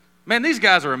Man, these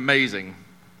guys are amazing.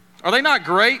 Are they not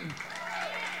great?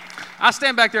 I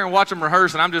stand back there and watch them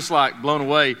rehearse, and I'm just like blown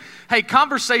away. Hey,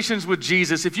 conversations with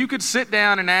Jesus. If you could sit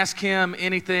down and ask him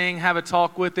anything, have a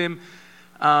talk with him.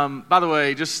 By the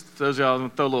way, just for those of y'all, I'm going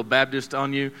to throw a little Baptist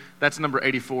on you. That's number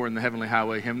 84 in the Heavenly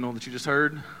Highway hymnal that you just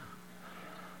heard.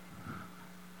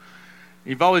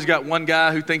 You've always got one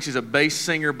guy who thinks he's a bass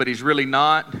singer, but he's really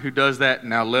not, who does that,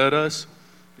 now let us.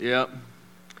 Yep.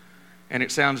 And it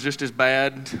sounds just as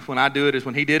bad when I do it as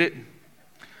when he did it.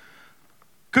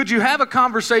 Could you have a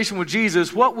conversation with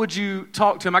Jesus? What would you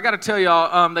talk to him? I got to tell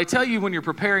y'all, they tell you when you're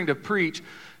preparing to preach,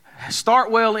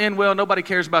 start well, end well, nobody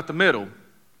cares about the middle.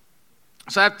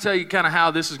 So I have to tell you kind of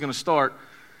how this is going to start.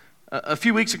 A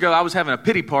few weeks ago, I was having a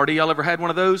pity party. Y'all ever had one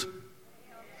of those?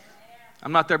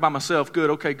 I'm not there by myself.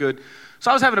 Good, okay, good.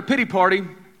 So I was having a pity party.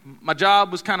 My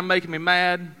job was kind of making me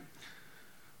mad.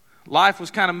 Life was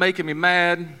kind of making me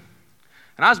mad.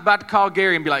 And I was about to call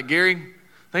Gary and be like, Gary,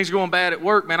 things are going bad at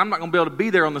work, man. I'm not going to be able to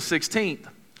be there on the 16th.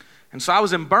 And so I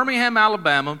was in Birmingham,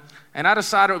 Alabama, and I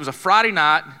decided it was a Friday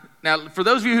night. Now, for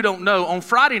those of you who don't know, on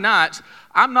Friday nights,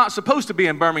 I'm not supposed to be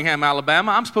in Birmingham,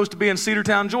 Alabama. I'm supposed to be in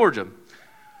Cedartown, Georgia.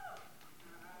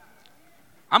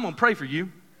 I'm going to pray for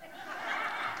you.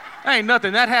 I ain't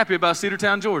nothing that happy about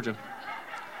Cedartown, Georgia.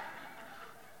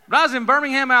 But I was in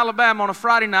Birmingham, Alabama on a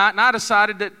Friday night, and I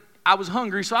decided that I was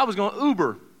hungry, so I was going to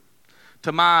Uber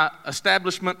to my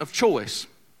establishment of choice.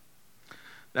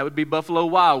 That would be Buffalo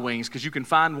Wild Wings, because you can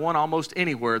find one almost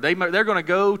anywhere. They're going to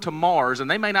go to Mars, and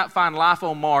they may not find life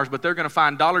on Mars, but they're going to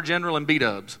find Dollar General and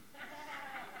B-Dubs.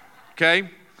 Okay?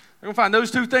 They're going to find those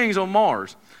two things on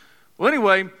Mars. Well,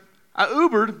 anyway, I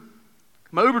Ubered.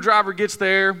 My Uber driver gets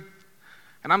there,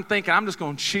 and I'm thinking, I'm just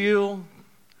going to chill.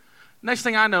 Next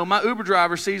thing I know, my Uber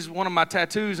driver sees one of my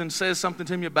tattoos and says something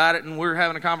to me about it, and we're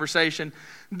having a conversation.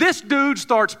 This dude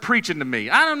starts preaching to me.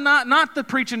 I'm not the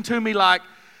preaching to me like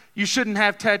you shouldn't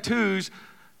have tattoos,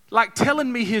 like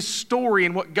telling me his story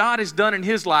and what God has done in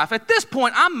his life. At this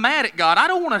point, I'm mad at God. I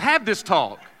don't want to have this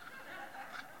talk.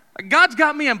 God's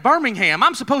got me in Birmingham.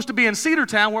 I'm supposed to be in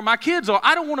Cedartown where my kids are.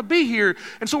 I don't want to be here.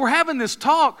 And so we're having this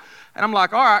talk, and I'm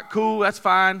like, all right, cool, that's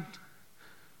fine.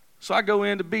 So I go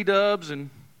into B-Dubs and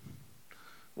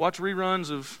watch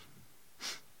reruns of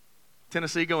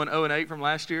Tennessee going 0-8 from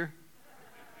last year.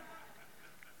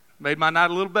 Made my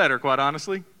night a little better, quite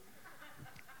honestly.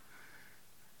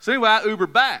 So anyway, I Uber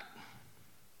back.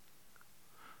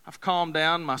 I've calmed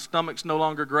down. My stomach's no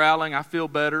longer growling. I feel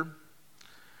better.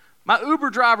 My Uber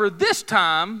driver this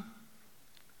time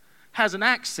has an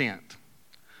accent.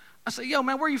 I said, yo,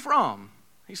 man, where are you from?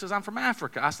 He says, I'm from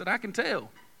Africa. I said, I can tell.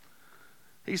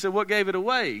 He said, what gave it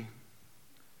away?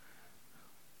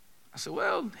 I said,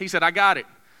 well, he said, I got it.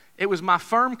 It was my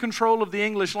firm control of the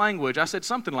English language. I said,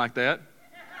 something like that.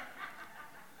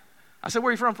 I said, where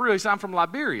are you from for real? He said, I'm from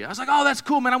Liberia. I was like, oh, that's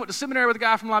cool, man. I went to seminary with a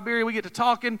guy from Liberia. We get to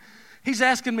talking. He's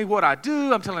asking me what I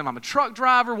do. I'm telling him I'm a truck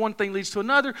driver. One thing leads to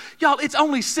another. Y'all, it's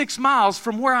only 6 miles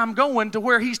from where I'm going to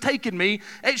where he's taking me.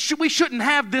 We shouldn't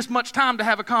have this much time to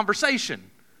have a conversation.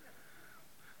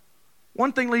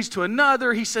 One thing leads to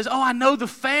another. He says, oh, I know the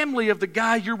family of the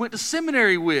guy you went to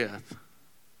seminary with.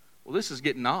 Well, this is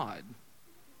getting odd.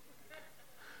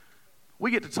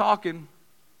 We get to talking.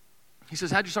 He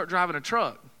says, how'd you start driving a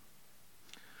truck?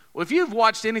 Well, if you've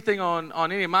watched anything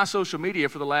on any of my social media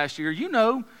for the last year, you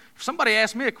know, if somebody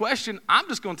asks me a question, I'm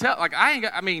just going to tell. Like,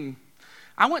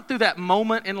 I went through that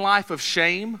moment in life of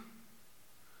shame.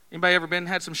 Anybody ever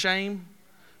had some shame?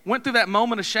 Went through that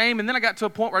moment of shame, and then I got to a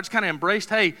point where I just kind of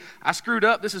embraced, hey, I screwed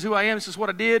up. This is who I am. This is what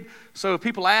I did. So if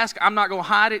people ask, I'm not going to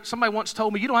hide it. Somebody once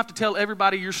told me, you don't have to tell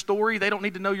everybody your story. They don't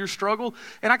need to know your struggle.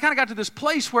 And I kind of got to this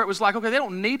place where it was like, okay, they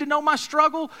don't need to know my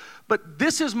struggle, but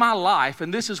this is my life,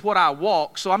 and this is what I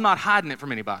walk, so I'm not hiding it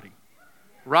from anybody.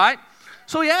 Right?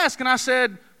 So he asked, and I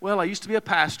said, well, I used to be a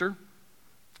pastor.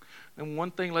 And one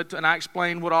thing led to, and I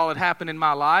explained what all had happened in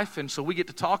my life, and so we get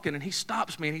to talking, and he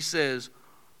stops me, and he says,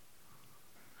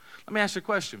 let me ask you a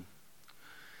question.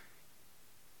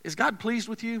 Is God pleased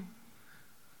with you?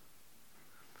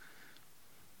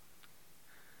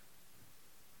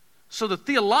 So the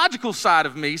theological side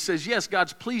of me says, yes,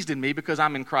 God's pleased in me because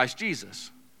I'm in Christ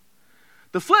Jesus.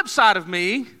 The flip side of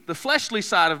me, the fleshly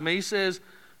side of me says,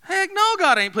 heck no,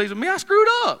 God ain't pleased with me. I screwed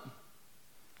up.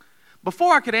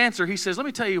 Before I could answer, he says, let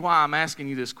me tell you why I'm asking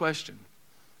you this question.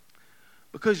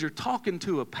 Because you're talking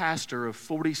to a pastor of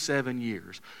 47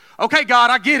 years. Okay,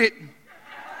 God, I get it.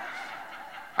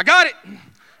 I got it.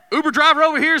 Uber driver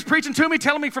over here is preaching to me,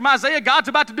 telling me from Isaiah, God's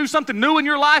about to do something new in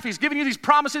your life. He's giving you these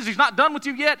promises. He's not done with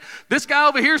you yet. This guy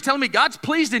over here is telling me God's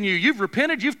pleased in you. You've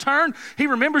repented. You've turned. He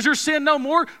remembers your sin no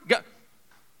more.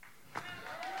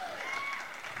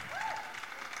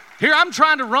 Here I'm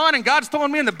trying to run and God's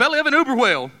throwing me in the belly of an Uber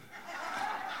whale.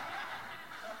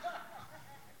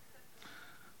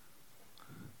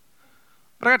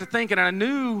 But I got to thinking, and I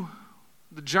knew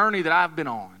the journey that I've been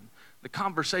on, the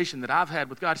conversation that I've had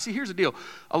with God. See, here's the deal.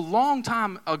 A long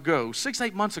time ago,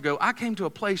 6-8 months ago, I came to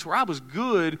a place where I was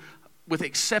good with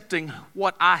accepting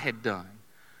what I had done.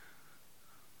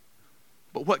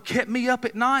 But what kept me up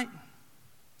at night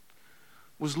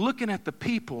was looking at the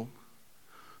people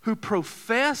who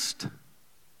professed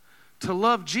to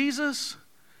love Jesus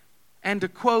and to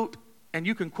quote, and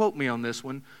you can quote me on this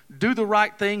one, do the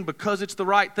right thing because it's the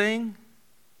right thing,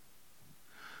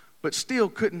 but still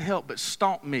couldn't help but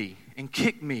stomp me and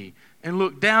kick me and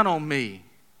look down on me.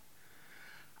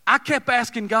 I kept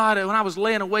asking God when I was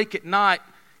laying awake at night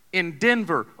in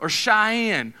Denver or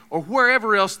Cheyenne or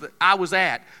wherever else that I was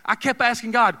at, I kept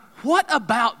asking God, what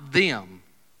about them?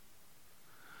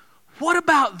 What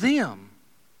about them?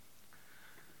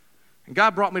 And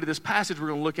God brought me to this passage we're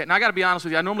going to look at. And I got to be honest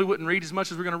with you, I normally wouldn't read as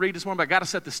much as we're going to read this morning, but I got to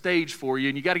set the stage for you,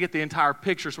 and you got to get the entire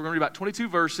picture. So we're going to read about 22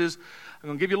 verses. I'm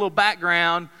going to give you a little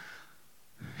background.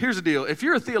 Here's the deal. If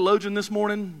you're a theologian this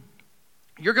morning,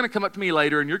 you're going to come up to me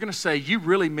later and you're going to say, you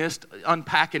really missed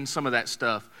unpacking some of that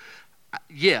stuff.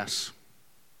 Yes.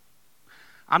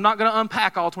 I'm not going to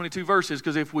unpack all 22 verses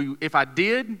because if I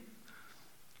did,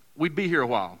 we'd be here a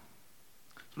while.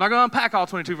 I'm not going to unpack all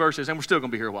 22 verses, and we're still going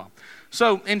to be here a while.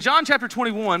 So in John chapter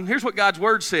 21, here's what God's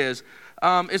word says.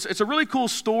 It's a really cool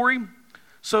story.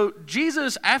 So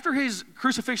Jesus, after his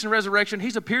crucifixion and resurrection,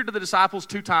 he's appeared to the disciples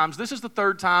 2 times. This is the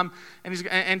 3rd time,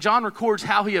 and John records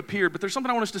how he appeared. But there's something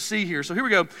I want us to see here. So here we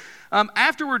go.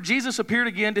 Afterward, Jesus appeared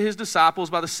again to his disciples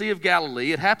by the Sea of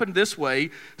Galilee. It happened this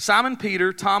way. Simon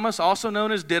Peter, Thomas, also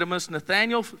known as Didymus,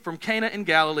 Nathanael from Cana in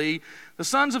Galilee, the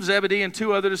sons of Zebedee, and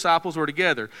 2 other disciples were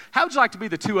together. How would you like to be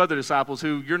the 2 other disciples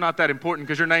who you're not that important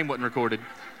because your name wasn't recorded?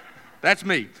 That's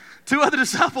me. 2 other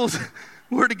disciples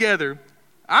were together.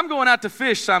 I'm going out to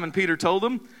fish, Simon Peter told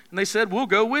them. And they said, we'll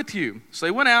go with you. So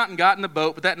they went out and got in the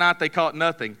boat, but that night they caught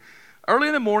nothing. Early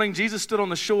in the morning, Jesus stood on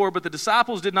the shore, but the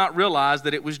disciples did not realize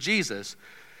that it was Jesus.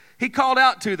 He called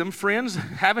out to them, friends,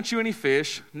 haven't you any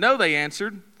fish? No, they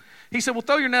answered. He said, well,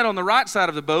 throw your net on the right side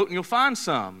of the boat and you'll find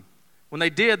some. When they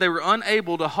did, they were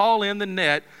unable to haul in the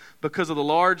net because of the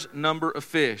large number of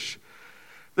fish.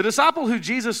 The disciple who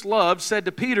Jesus loved said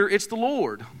to Peter, it's the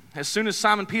Lord. As soon as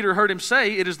Simon Peter heard him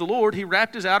say, it is the Lord, he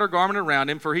wrapped his outer garment around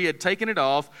him, for he had taken it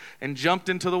off and jumped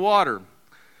into the water.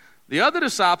 The other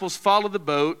disciples followed the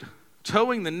boat,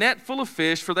 towing the net full of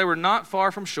fish, for they were not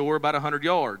far from shore, about 100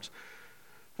 yards.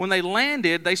 When they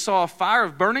landed, they saw a fire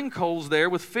of burning coals there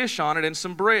with fish on it and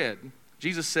some bread.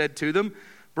 Jesus said to them,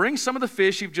 bring some of the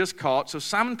fish you've just caught. So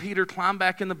Simon Peter climbed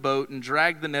back in the boat and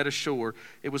dragged the net ashore.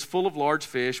 It was full of large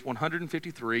fish,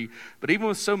 153, but even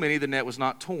with so many, the net was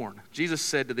not torn. Jesus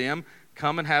said to them,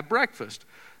 come and have breakfast.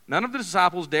 None of the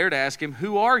disciples dared ask him,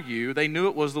 who are you? They knew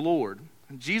it was the Lord.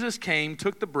 And Jesus came,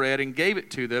 took the bread, and gave it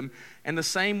to them, and did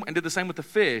the same with the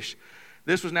fish.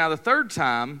 This was now the 3rd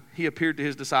time he appeared to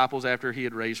his disciples after he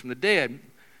had raised from the dead.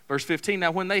 Verse 15,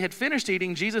 now when they had finished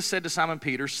eating, Jesus said to Simon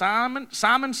Peter, Simon,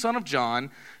 son of John,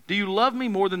 do you love me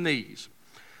more than these?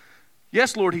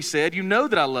 Yes, Lord, he said, you know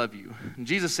that I love you. And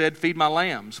Jesus said, feed my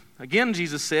lambs. Again,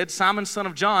 Jesus said, Simon, son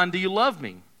of John, do you love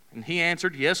me? And he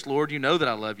answered, yes, Lord, you know that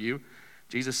I love you.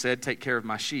 Jesus said, take care of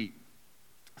my sheep.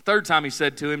 The 3rd time he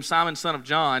said to him, Simon, son of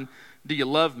John, do you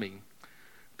love me?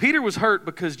 Peter was hurt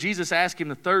because Jesus asked him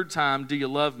the 3rd time, do you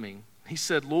love me? He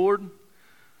said, Lord,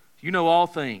 you know all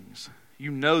things. You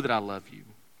know that I love you.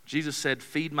 Jesus said,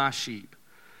 feed my sheep.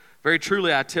 Very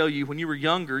truly, I tell you, when you were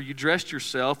younger, you dressed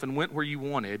yourself and went where you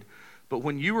wanted. But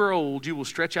when you are old, you will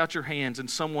stretch out your hands and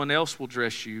someone else will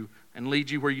dress you and lead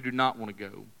you where you do not want to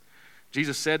go.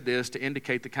 Jesus said this to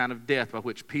indicate the kind of death by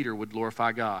which Peter would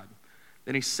glorify God.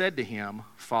 Then he said to him,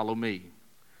 follow me.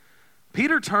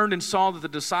 Peter turned and saw that the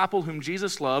disciple whom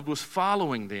Jesus loved was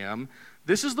following them.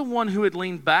 This is the one who had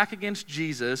leaned back against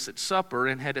Jesus at supper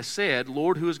and had said,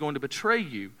 Lord, who is going to betray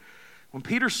you? When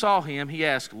Peter saw him, he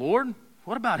asked, Lord,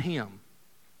 what about him?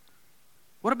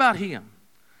 What about him?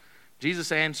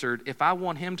 Jesus answered, if I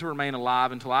want him to remain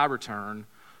alive until I return,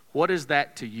 what is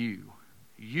that to you?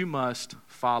 You must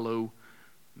follow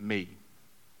me.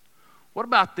 What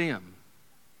about them?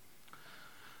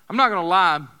 I'm not going to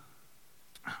lie,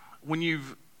 when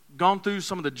you've gone through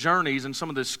some of the journeys and some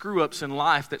of the screw-ups in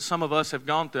life that some of us have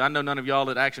gone through. I know none of y'all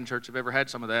at Action Church have ever had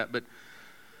some of that, but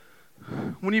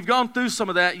when you've gone through some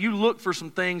of that, you look for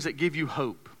some things that give you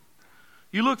hope.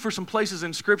 You look for some places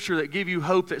in Scripture that give you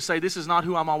hope that say, this is not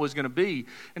who I'm always going to be.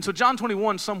 And so John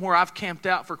 21, somewhere I've camped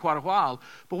out for quite a while.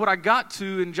 But what I got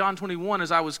to in John 21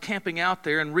 as I was camping out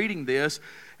there and reading this,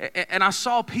 and I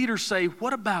saw Peter say,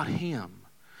 what about him?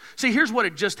 See, here's what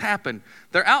had just happened.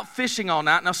 They're out fishing all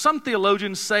night. Now, some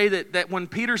theologians say that when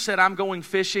Peter said, I'm going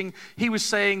fishing, he was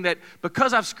saying that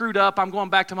because I've screwed up, I'm going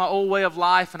back to my old way of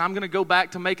life, and I'm going to go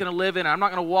back to making a living, and I'm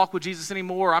not going to walk with Jesus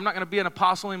anymore, or I'm not going to be an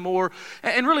apostle anymore.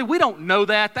 And really, we don't know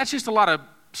that. That's just a lot of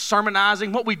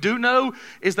sermonizing. What we do know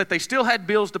is that they still had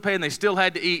bills to pay, and they still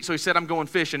had to eat, so he said, I'm going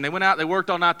fishing. They went out, they worked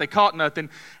all night, they caught nothing,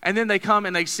 and then they come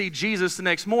and they see Jesus the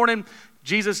next morning.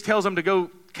 Jesus tells them to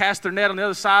go cast their net on the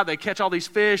other side. They catch all these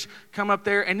fish, come up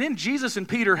there. And then Jesus and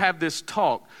Peter have this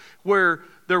talk where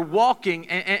they're walking.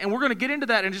 And we're going to get into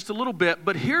that in just a little bit.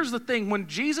 But here's the thing. When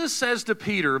Jesus says to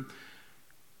Peter,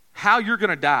 how you're going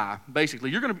to die,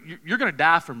 basically, you're going to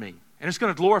die for me. And it's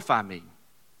going to glorify me.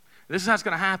 This is how it's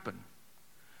going to happen.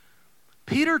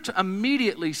 Peter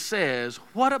immediately says,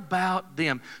 what about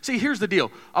them? See, here's the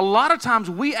deal. A lot of times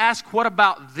we ask what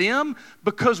about them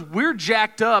because we're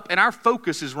jacked up and our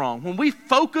focus is wrong. When we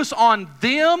focus on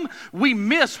them, we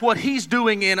miss what he's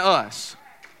doing in us.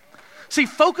 See,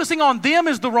 focusing on them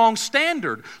is the wrong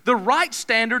standard. The right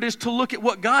standard is to look at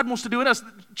what God wants to do in us.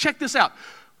 Check this out.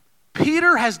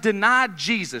 Peter has denied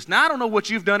Jesus. Now, I don't know what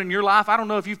you've done in your life. I don't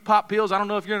know if you've popped pills. I don't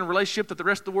know if you're in a relationship that the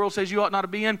rest of the world says you ought not to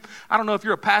be in. I don't know if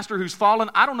you're a pastor who's fallen.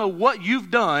 I don't know what you've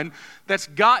done that's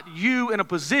got you in a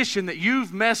position that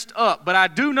you've messed up. But I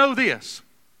do know this.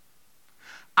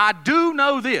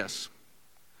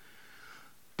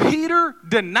 Peter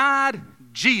denied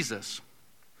Jesus.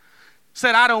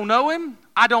 Said, I don't know him.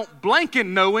 I don't blanking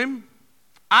know him.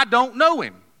 I don't know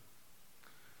him.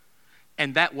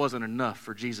 And that wasn't enough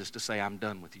for Jesus to say, I'm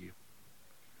done with you.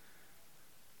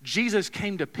 Jesus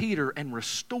came to Peter and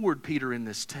restored Peter in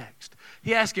this text.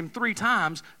 He asked him 3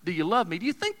 times, do you love me? Do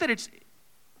you think that it's,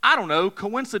 I don't know,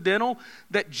 coincidental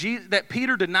that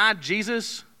Peter denied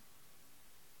Jesus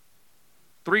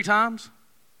 3 times?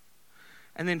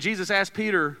 And then Jesus asked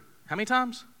Peter, how many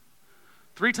times?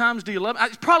 3 times, do you love me?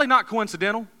 It's probably not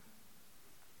coincidental.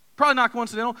 Probably not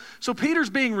coincidental. So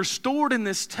Peter's being restored in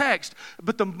this text,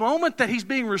 but the moment that he's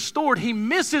being restored, he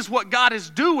misses what God is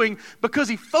doing because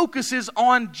he focuses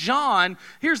on John.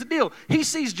 Here's the deal. He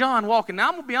sees John walking. Now,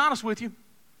 I'm going to be honest with you.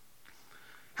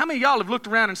 How many of y'all have looked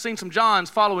around and seen some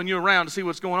Johns following you around to see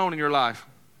what's going on in your life?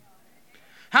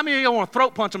 How many of y'all want to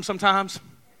throat punch them sometimes?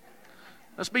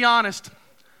 Let's be honest.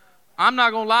 I'm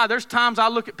not going to lie. There's times I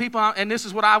look at people, and this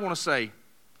is what I want to say.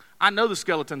 I know the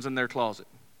skeletons in their closet.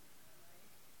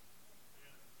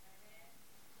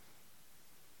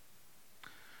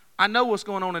 I know what's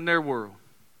going on in their world.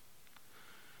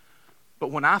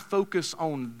 But when I focus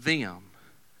on them,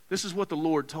 this is what the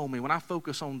Lord told me. When I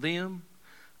focus on them,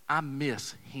 I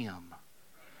miss him.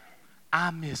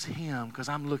 I miss him because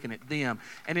I'm looking at them.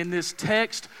 And in this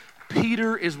text,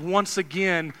 Peter is once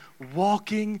again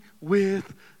walking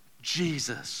with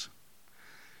Jesus.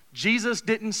 Jesus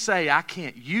didn't say, I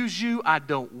can't use you. I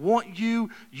don't want you.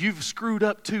 You've screwed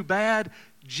up too bad.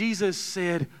 Jesus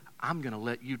said, I'm going to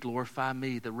let you glorify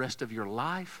me the rest of your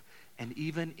life and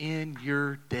even in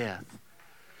your death.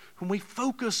 When we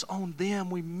focus on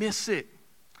them, we miss it.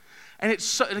 And it's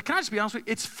so, can I just be honest with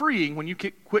you? It's freeing when you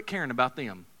quit caring about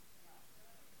them.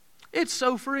 It's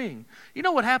so freeing. You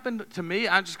know what happened to me?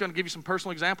 I'm just going to give you some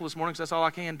personal example this morning because that's all I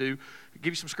can do.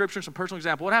 Give you some scripture and some personal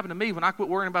example. What happened to me when I quit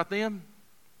worrying about them?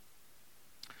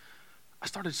 I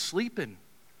started sleeping.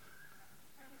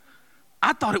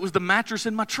 I thought it was the mattress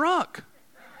in my truck.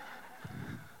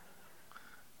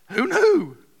 Who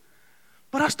knew?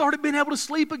 But I started being able to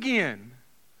sleep again.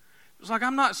 It was like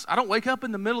I don't wake up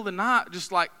in the middle of the night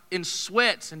just like in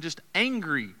sweats and just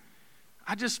angry.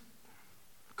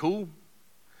 Cool.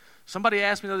 Somebody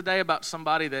asked me the other day about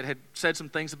somebody that had said some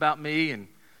things about me, and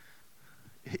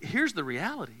here's the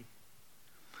reality.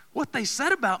 What they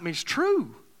said about me is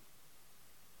true.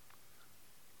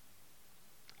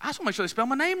 I just want to make sure they spell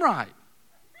my name right.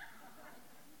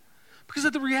 Because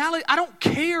of the reality, I don't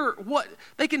care what,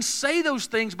 they can say those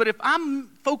things, but if I'm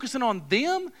focusing on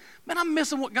them, man, I'm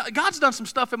missing what God's done some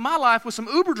stuff in my life with some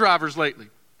Uber drivers lately.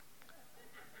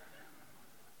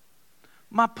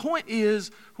 My point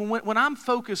is, when I'm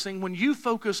focusing, when you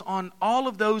focus on all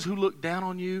of those who look down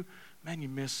on you, man, you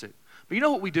miss it. But you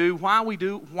know what we do, why we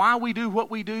do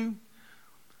what we do?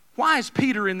 Why is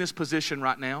Peter in this position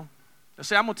right now? Now,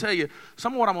 see, I'm going to tell you,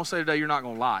 some of what I'm going to say today you're not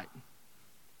going to like.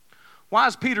 Why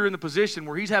is Peter in the position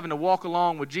where he's having to walk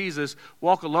along with Jesus,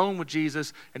 walk alone with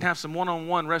Jesus, and have some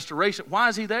one-on-one restoration? Why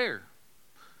is he there?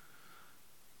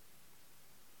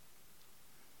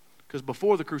 Because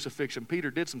before the crucifixion, Peter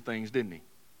did some things, didn't he?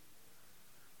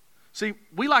 See,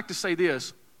 we like to say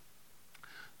this.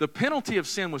 The penalty of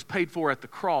sin was paid for at the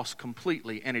cross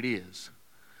completely, and it is.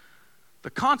 The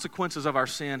consequences of our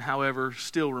sin, however,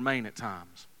 still remain at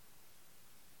times.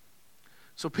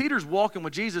 So Peter's walking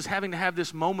with Jesus, having to have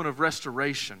this moment of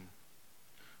restoration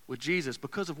with Jesus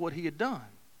because of what he had done,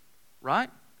 right?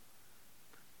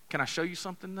 Can I show you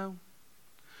something, though?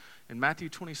 In Matthew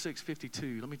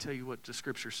 26:52, let me tell you what the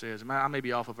scripture says. I may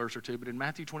be off a verse or two, but in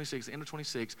Matthew 26, the end of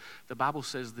 26, the Bible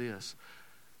says this,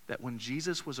 that when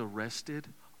Jesus was arrested,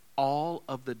 all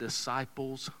of the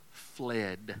disciples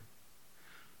fled.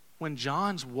 When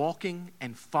John's walking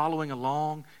and following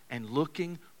along and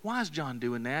looking, why is John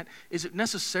doing that? Is it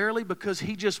necessarily because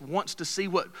he just wants to see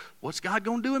what's God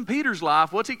going to do in Peter's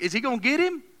life? Is he going to get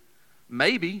him?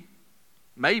 Maybe.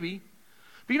 But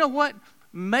you know what?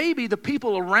 Maybe the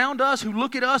people around us who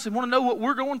look at us and want to know what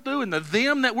we're going through and the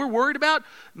them that we're worried about,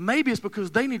 maybe it's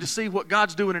because they need to see what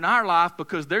God's doing in our life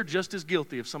because they're just as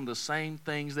guilty of some of the same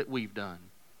things that we've done.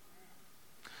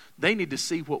 They need to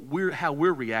see how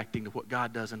we're reacting to what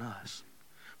God does in us.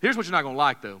 Here's what you're not going to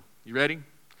like, though. You ready?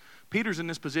 Peter's in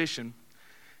this position,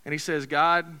 and he says,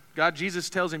 Jesus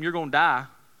tells him, you're going to die.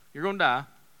 You're going to die.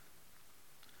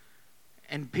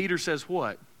 And Peter says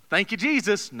what? Thank you,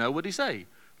 Jesus. No, what did he say?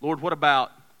 Lord, what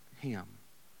about him?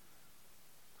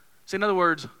 See, in other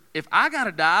words, if I got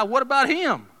to die, what about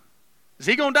him? Is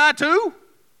he going to die too?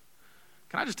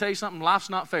 Can I just tell you something? Life's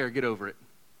not fair. Get over it.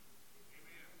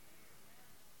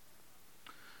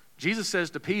 Jesus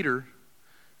says to Peter,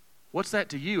 what's that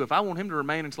to you? If I want him to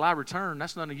remain until I return,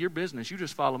 that's none of your business. You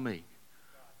just follow me.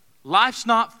 Life's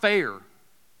not fair.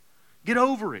 Get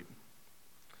over it.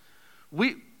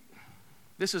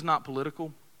 This is not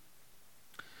political.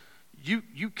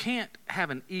 You can't have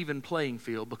an even playing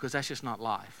field because that's just not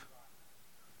life.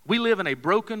 We live in a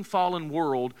broken, fallen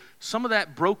world. Some of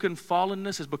that broken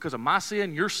fallenness is because of my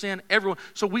sin, your sin, everyone.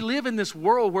 So we live in this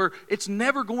world where it's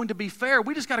never going to be fair.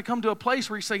 We just got to come to a place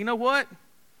where you say, you know what?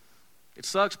 It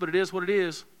sucks, but it is what it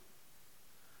is.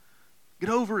 Get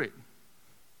over it.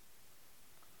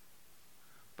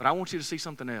 But I want you to see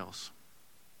something else.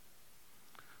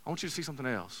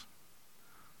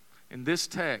 In this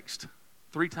text,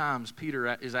 3 times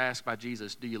Peter is asked by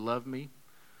Jesus, do you love me?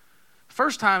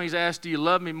 First time he's asked, do you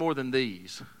love me more than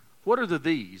these? What are the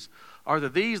these? Are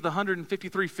these the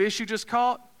 153 fish you just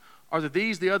caught? Are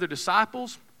these the other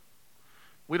disciples?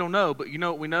 We don't know, but you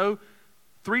know what we know?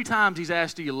 3 times he's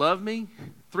asked, do you love me?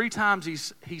 3 times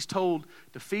he's told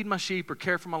to feed my sheep or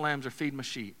care for my lambs or feed my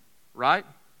sheep, right?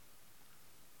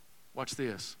 Watch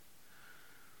this.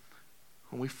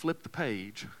 When we flip the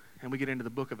page and we get into the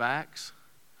book of Acts,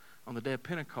 on the day of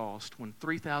Pentecost, when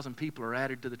 3,000 people are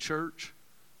added to the church,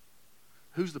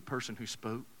 who's the person who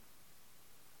spoke?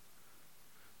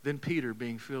 Then Peter,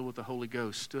 being filled with the Holy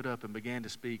Ghost, stood up and began to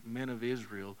speak, men of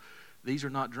Israel, these are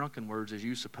not drunken words as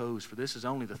you suppose, for this is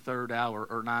only the 3rd hour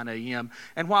or 9 a.m.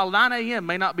 And while 9 a.m.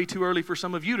 may not be too early for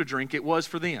some of you to drink, it was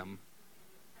for them.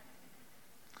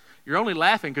 You're only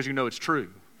laughing because you know it's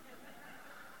true.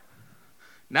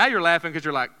 Now you're laughing because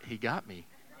you're like, he got me.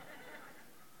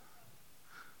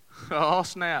 Oh,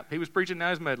 snap. He was preaching, now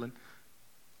he's meddling.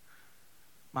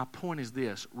 My point is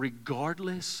this.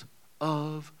 Regardless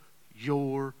of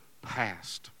your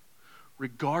past,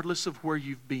 regardless of where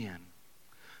you've been,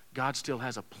 God still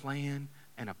has a plan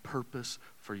and a purpose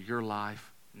for your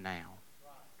life now.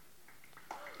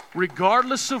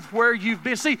 Regardless of where you've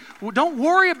been. See, don't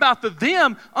worry about the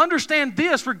them. Understand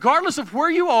this. Regardless of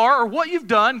where you are or what you've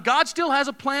done, God still has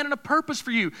a plan and a purpose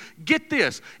for you. Get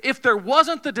this. If there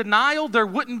wasn't the denial, there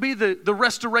wouldn't be the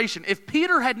restoration. If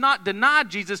Peter had not denied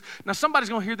Jesus, now somebody's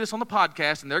going to hear this on the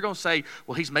podcast and they're going to say,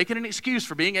 well, he's making an excuse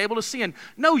for being able to sin.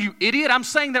 No, you idiot. I'm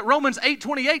saying that Romans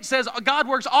 8:28 says God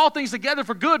works all things together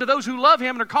for good to those who love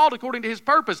him and are called according to his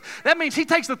purpose. That means he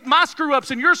takes my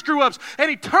screw-ups and your screw-ups and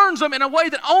he turns them in a way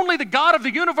that only the God of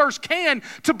the universe can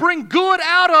to bring good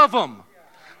out of them.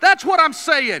 That's what I'm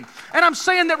saying. And I'm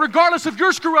saying that regardless of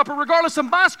your screw up or regardless of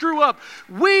my screw up,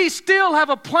 we still have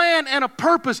a plan and a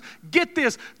purpose. Get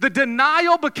this. The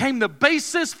denial became the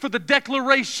basis for the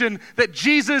declaration that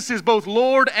Jesus is both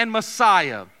Lord and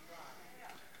Messiah.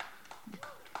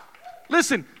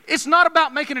 Listen, it's not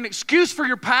about making an excuse for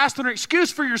your past or an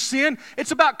excuse for your sin.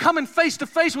 It's about coming face to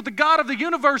face with the God of the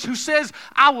universe who says,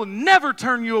 I will never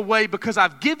turn you away because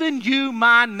I've given you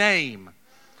my name.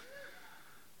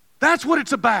 That's what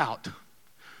it's about.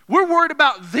 We're worried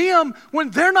about them when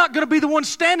they're not going to be the ones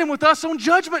standing with us on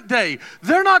Judgment Day.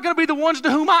 They're not going to be the ones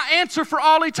to whom I answer for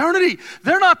all eternity.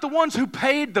 They're not the ones who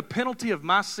paid the penalty of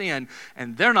my sin,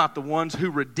 and they're not the ones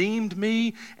who redeemed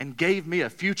me and gave me a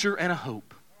future and a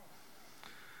hope.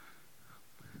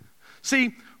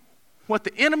 See, what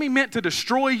the enemy meant to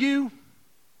destroy you,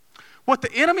 what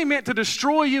the enemy meant to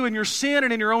destroy you in your sin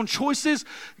and in your own choices,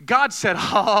 God said,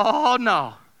 oh,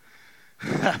 no.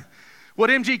 What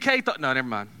MGK thought, no, never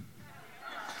mind.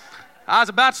 I was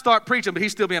about to start preaching, but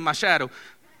he's still being my shadow.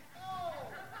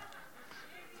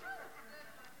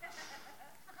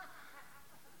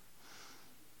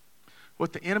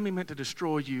 What the enemy meant to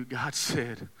destroy you, God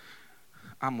said,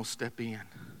 I'm going to step in.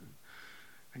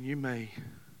 And you may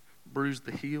bruise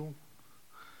the heel,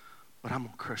 but I'm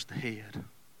going to crush the head.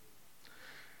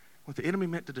 What the enemy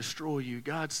meant to destroy you,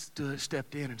 God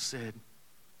stepped in and said,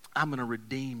 I'm going to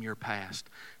redeem your past,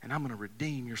 and I'm going to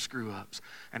redeem your screw-ups,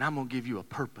 and I'm going to give you a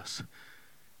purpose.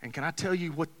 And can I tell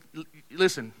you what,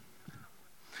 listen,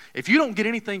 if you don't get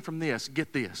anything from this,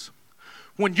 get this.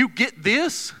 When you get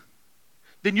this,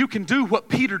 then you can do what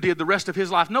Peter did the rest of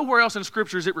his life. Nowhere else in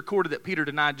Scripture is it recorded that Peter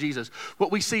denied Jesus. What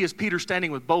we see is Peter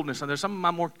standing with boldness, and there's some of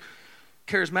my more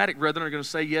charismatic brethren are going to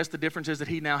say, yes, the difference is that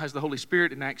he now has the Holy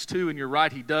Spirit in Acts 2, and you're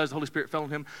right, he does. The Holy Spirit fell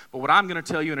on him. But what I'm going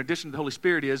to tell you in addition to the Holy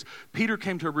Spirit is Peter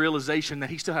came to a realization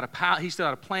that he still had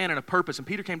a plan and a purpose, and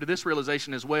Peter came to this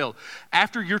realization as well.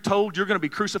 After you're told you're going to be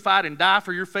crucified and die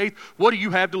for your faith, what do you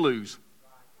have to lose?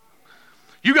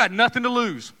 You got nothing to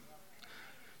lose.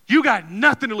 You got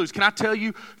nothing to lose. Can I tell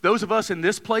you, those of us in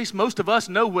this place, most of us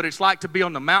know what it's like to be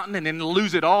on the mountain and then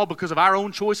lose it all because of our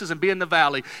own choices and be in the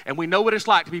valley. And we know what it's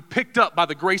like to be picked up by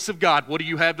the grace of God. What do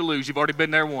you have to lose? You've already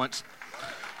been there once.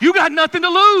 You got nothing to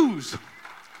lose.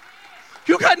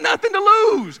 You got nothing to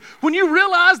lose. When you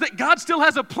realize that God still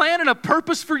has a plan and a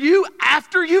purpose for you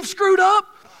after you've screwed up,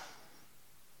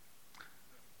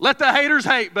 let the haters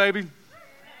hate, baby.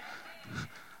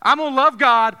 I'm going to love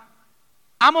God.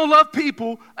 I'm going to love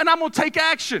people, and I'm going to take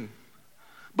action.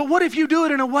 But what if you do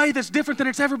it in a way that's different than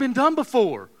it's ever been done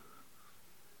before?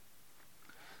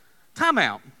 Time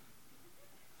out.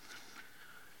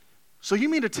 So you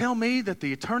mean to tell me that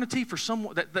the eternity for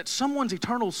someone, that someone's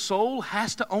eternal soul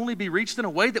has to only be reached in a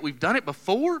way that we've done it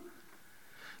before?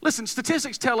 Listen,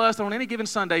 statistics tell us that on any given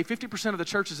Sunday, 50% of the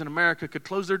churches in America could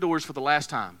close their doors for the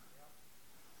last time.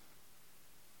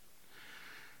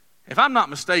 If I'm not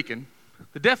mistaken,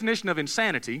 the definition of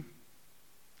insanity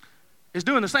is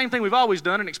doing the same thing we've always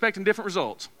done and expecting different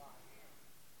results.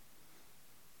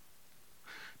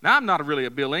 Now, I'm not really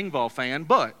a Bill Engvall fan,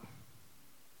 but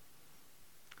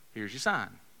here's your sign.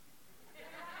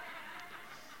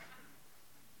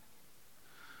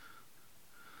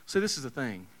 See, this is the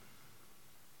thing.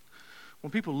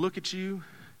 When people look at you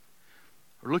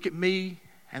or look at me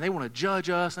and they want to judge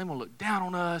us, they want to look down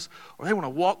on us, or they want to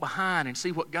walk behind and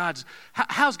see what God's,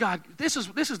 how's God, this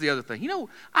is the other thing. You know,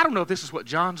 I don't know if this is what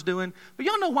John's doing, but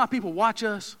y'all know why people watch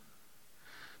us?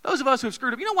 Those of us who have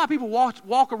screwed up, you know why people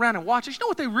walk around and watch us? You know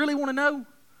what they really want to know?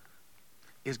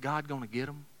 Is God going to get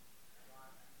them?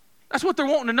 That's what they're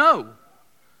wanting to know.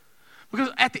 Because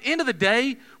at the end of the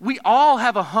day, we all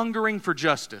have a hungering for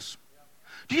justice.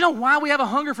 Do you know why we have a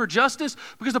hunger for justice?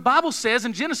 Because the Bible says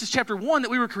in Genesis chapter 1 that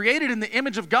we were created in the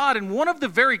image of God, and one of the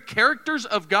very characteristics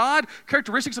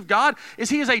of God, is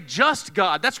He is a just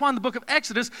God. That's why in the book of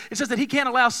Exodus it says that He can't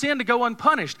allow sin to go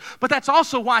unpunished. But that's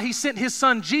also why He sent His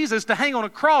Son Jesus to hang on a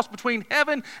cross between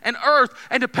heaven and earth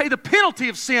and to pay the penalty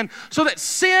of sin so that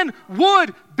sin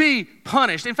would be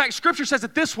punished. In fact, Scripture says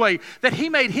it this way, that He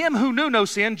made Him who knew no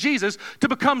sin, Jesus, to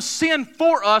become sin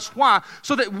for us. Why?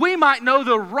 So that we might know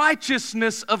the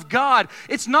righteousness of God.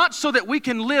 It's not so that we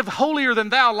can live holier than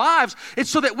thou lives. It's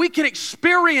so that we can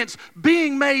experience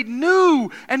being made new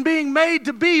and being made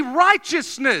to be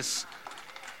righteousness.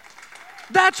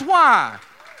 That's why.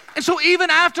 And so even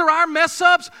after our mess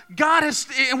ups,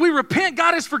 and we repent,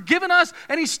 God has forgiven us,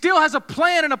 and He still has a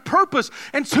plan and a purpose.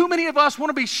 And too many of us want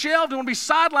to be shelved and want to be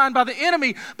sidelined by the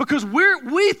enemy because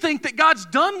we think that God's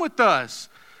done with us.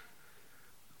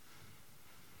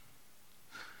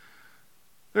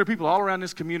 There are people all around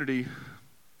this community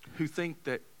who think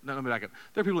that, no, let me back up.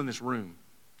 There are people in this room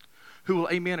who will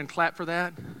amen and clap for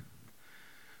that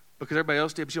because everybody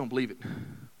else did, but you don't believe it. You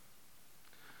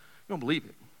don't believe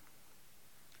it.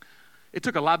 It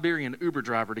took a Liberian Uber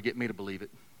driver to get me to believe it.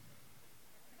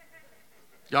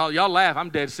 Y'all laugh. I'm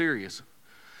dead serious.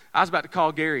 I was about to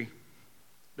call Gary.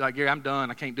 Be like, Gary, I'm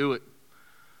done. I can't do it.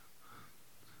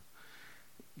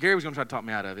 Gary was going to try to talk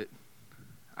me out of it.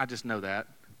 I just know that.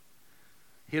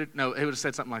 He would have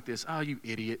said something like this. Oh, you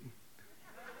idiot.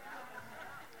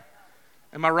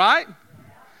 Am I right?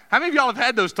 How many of y'all have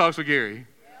had those talks with Gary?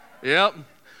 Yep.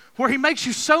 Where he makes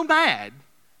you so mad,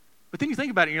 but then you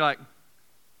think about it and you're like,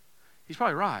 he's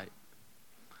probably right.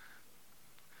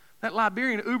 That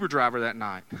Liberian Uber driver that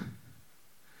night,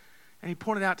 and he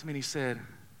pointed out to me and he said,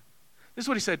 this is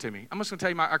what he said to me. I'm just going to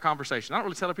tell you our conversation. I don't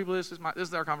really tell people this. This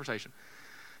is our conversation.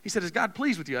 He said, is God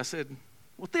pleased with you? I said,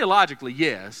 well, theologically,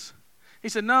 yes. He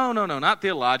said, no, not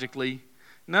theologically.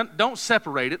 Don't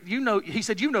separate it. He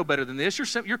said, you know better than this.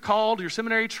 You're called, you're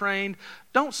seminary trained.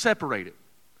 Don't separate it.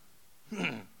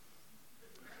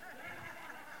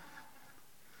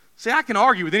 See, I can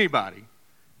argue with anybody.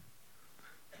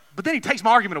 But then he takes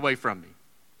my argument away from me. He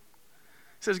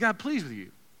says, is God pleased with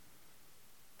you?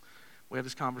 We have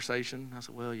this conversation. I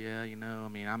said, well, yeah,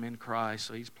 I'm in Christ,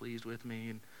 so he's pleased with me.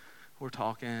 And we're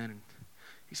talking. And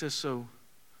he says, so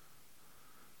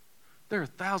there are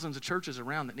thousands of churches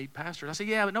around that need pastors. I said,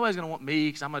 yeah, but nobody's going to want me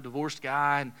because I'm a divorced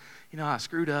guy. And, I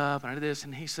screwed up and I did this.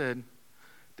 And he said,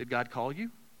 did God call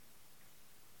you?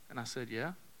 And I said, yeah.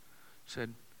 He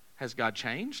said, has God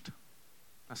changed?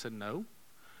 I said, no.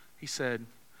 He said,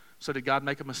 so did God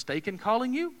make a mistake in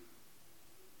calling you?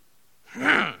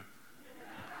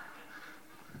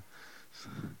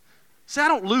 See, I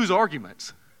don't lose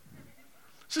arguments.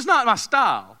 This is not my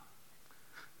style.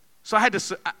 So I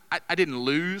didn't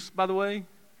lose, by the way.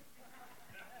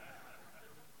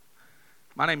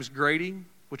 My name is Grady,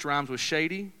 which rhymes with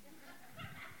shady.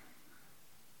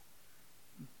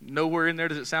 Nowhere in there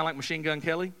does it sound like Machine Gun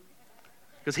Kelly,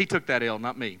 because he took that L,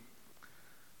 not me.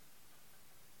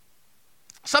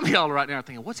 Some of y'all are right now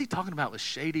thinking, what's he talking about with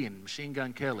Shady and Machine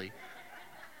Gun Kelly?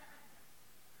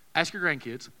 Ask your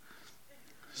grandkids.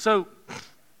 So,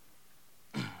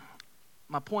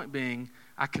 my point being,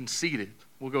 I conceded.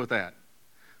 We'll go with that.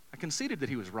 I conceded that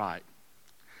he was right.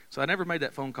 So I never made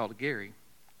that phone call to Gary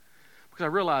because I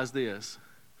realized this.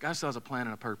 God still has a plan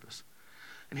and a purpose.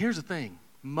 And here's the thing.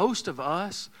 Most of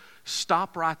us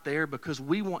stop right there because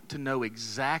we want to know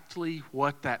exactly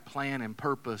what that plan and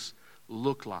purpose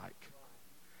look like.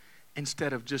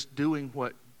 Instead of just doing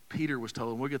what Peter was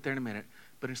told, and we'll get there in a minute,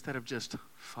 but instead of just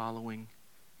following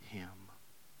him.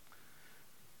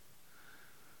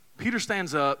 Peter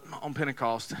stands up on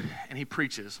Pentecost and he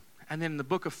preaches. And then in the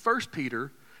book of 1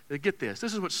 Peter, get this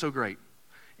is what's so great.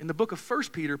 In the book of 1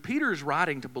 Peter, Peter is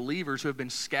writing to believers who have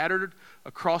been scattered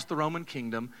across the Roman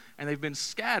kingdom, and they've been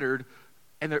scattered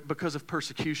because of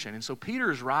persecution. And so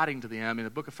Peter is writing to them in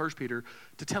the book of 1 Peter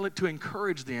to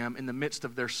encourage them in the midst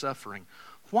of their suffering.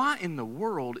 Why in the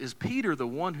world is Peter the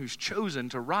one who's chosen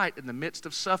to write in the midst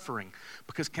of suffering?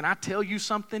 Because can I tell you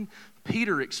something?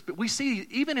 We see,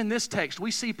 even in this text,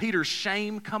 we see Peter's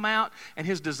shame come out and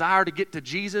his desire to get to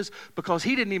Jesus because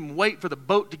he didn't even wait for the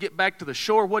boat to get back to the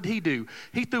shore. What'd he do?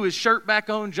 He threw his shirt back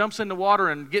on, jumps in the water,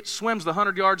 and swims the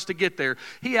 100 yards to get there.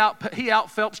 He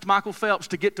out-Phelpsed Michael Phelps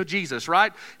to get to Jesus,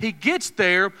 right? He gets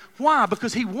there. Why?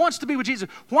 Because he wants to be with Jesus.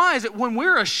 Why is it when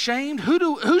we're ashamed,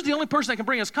 who's the only person that can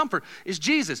bring us comfort? Is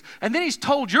Jesus. And then he's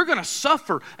told, you're going to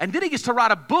suffer. And then he gets to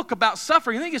write a book about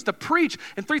suffering. And then he gets to preach,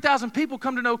 and 3,000 people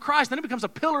come to know Christ. Then it becomes a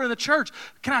pillar in the church.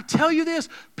 Can I tell you this?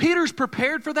 Peter's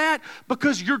prepared for that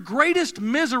because your greatest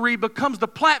misery becomes the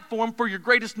platform for your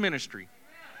greatest ministry.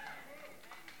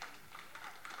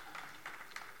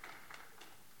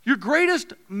 Your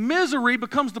greatest misery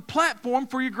becomes the platform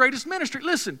for your greatest ministry.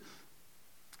 Listen,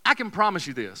 I can promise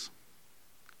you this.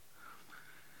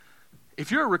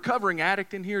 If you're a recovering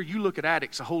addict in here, you look at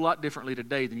addicts a whole lot differently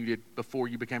today than you did before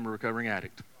you became a recovering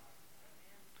addict.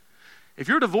 If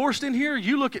you're divorced in here,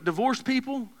 you look at divorced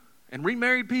people and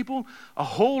remarried people a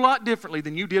whole lot differently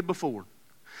than you did before.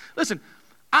 Listen,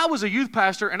 I was a youth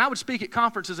pastor, and I would speak at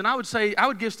conferences, and I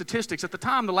would give statistics. At the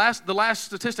time, the last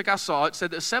statistic I saw, it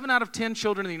said that 7 out of 10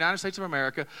 children in the United States of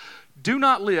America do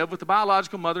not live with the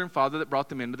biological mother and father that brought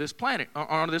them into this planet, or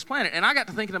onto this planet. And I got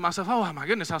to thinking to myself, oh my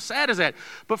goodness, how sad is that?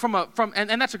 But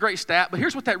and that's a great stat, but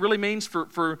here's what that really means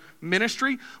for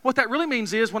ministry. What that really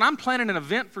means is when I'm planning an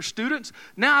event for students,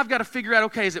 now I've got to figure out,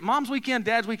 okay, is it mom's weekend,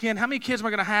 dad's weekend? How many kids am I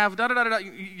going to have?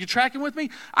 You tracking with me?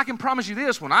 I can promise you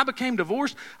this. When I became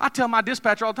divorced, I tell my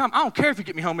dispatcher all the time, I don't care if you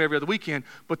get me home every other weekend,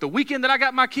 but the weekend that I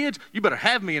got my kids, you better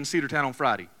have me in Cedartown on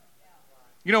Friday.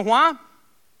 You know why?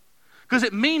 Because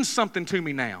it means something to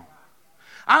me now.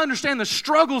 I understand the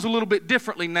struggles a little bit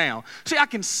differently now. See, I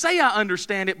can say I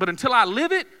understand it, but until I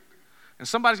live it, and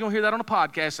somebody's going to hear that on a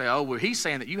podcast, say, oh, well, he's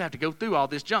saying that you have to go through all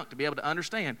this junk to be able to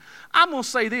understand. I'm going to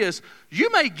say this. You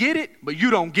may get it, but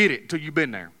you don't get it until you've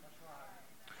been there.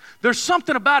 There's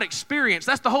something about experience.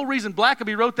 That's the whole reason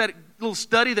Blackaby wrote that little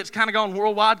study that's kind of gone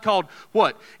worldwide called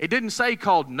what? It didn't say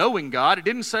called Knowing God. It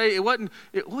didn't say, what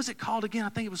was it called again? I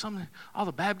think it was something, all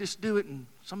the Baptists do it and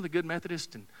some of the good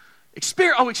Methodists. And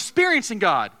Experiencing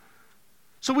God.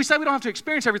 So we say we don't have to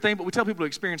experience everything, but we tell people to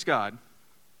experience God.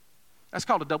 That's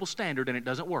called a double standard, and it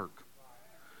doesn't work.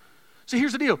 So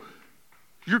here's the deal.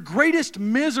 Your greatest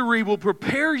misery will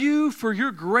prepare you for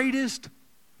your greatest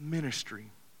ministry.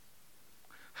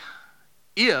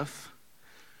 If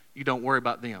you don't worry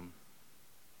about them.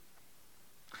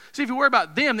 See, if you worry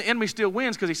about them, the enemy still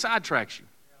wins because he sidetracks you.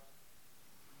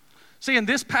 See, in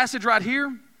this passage right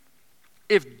here,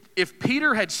 if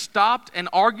Peter had stopped and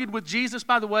argued with Jesus,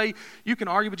 by the way, you can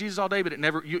argue with Jesus all day, but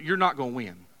you're not going to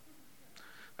win.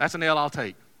 That's an L I'll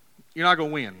take. You're not going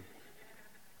to win.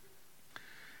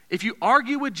 If you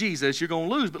argue with Jesus, you're going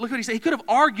to lose. But look what he said. He could have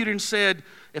argued and said,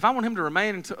 if I want him to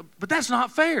remain until, but that's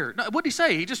not fair. No, what did he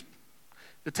say?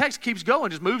 The text keeps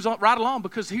going, just moves on right along,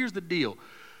 because here's the deal.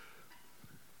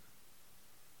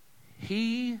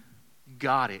 He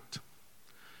got it.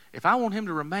 If I want him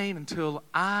to remain until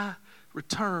I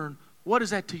return, what is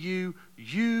that to you?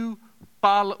 You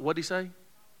follow, what did he say?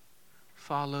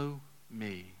 Follow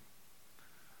me.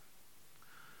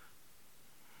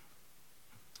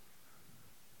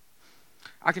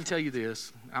 I can tell you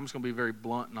this. I'm just going to be very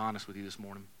blunt and honest with you this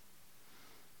morning.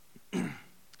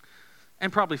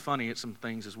 And probably funny at some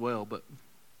things as well, but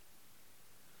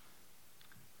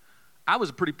I was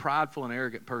a pretty prideful and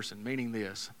arrogant person, meaning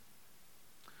this.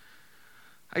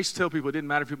 I used to tell people it didn't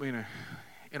matter if you were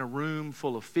in a room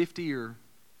full of 50 or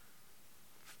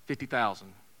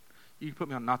 50,000. You can put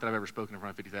me on, not that I've ever spoken in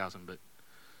front of 50,000, but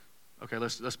okay,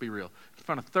 let's be real. In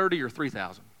front of 30 or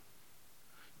 3,000.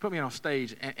 Put me on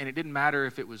stage, and it didn't matter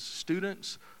if it was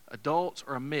students, adults,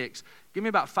 or a mix. Give me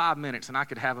about 5 minutes, and I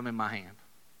could have them in my hand.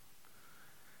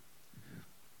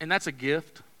 And that's a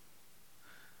gift.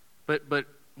 But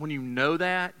when you know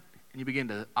that, and you begin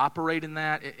to operate in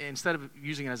that, instead of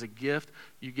using it as a gift,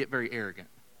 you get very arrogant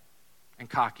and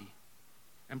cocky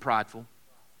and prideful.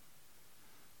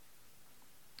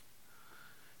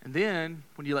 And then,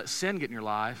 when you let sin get in your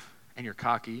life, and you're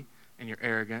cocky, and you're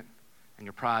arrogant, and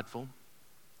you're prideful,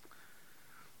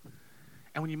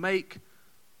 and when you make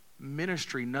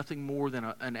ministry nothing more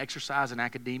than an exercise in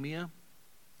academia,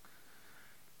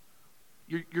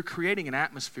 you're creating an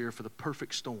atmosphere for the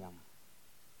perfect storm.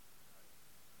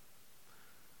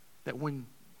 That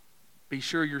be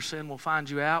sure your sin will find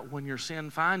you out. When your sin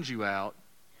finds you out,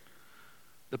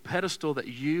 the pedestal that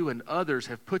you and others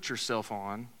have put yourself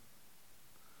on,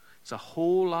 it's a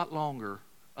whole lot longer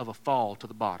of a fall to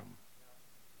the bottom.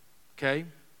 Okay?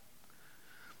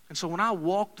 And so when I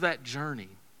walked that journey,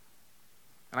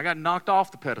 and I got knocked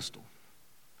off the pedestal,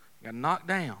 I got knocked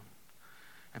down,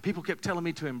 and people kept telling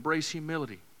me to embrace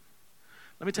humility.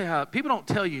 Let me tell you how, people don't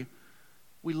tell you,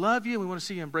 we love you and we want to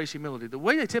see you embrace humility. The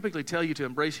way they typically tell you to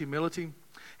embrace humility,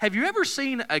 have you ever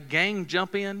seen a gang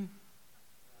jump in?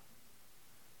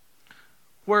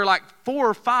 Where like 4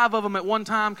 or 5 of them at one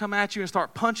time come at you and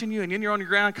start punching you, and then you're on your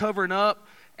ground covering up,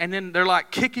 and then they're like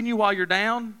kicking you while you're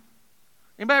down?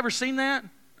 Anybody ever seen that?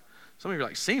 Some of you are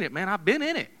like, seen it, man, I've been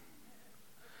in it.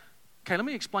 Okay, let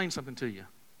me explain something to you.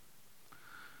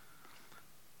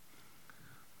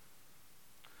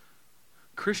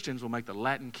 Christians will make the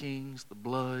Latin Kings, the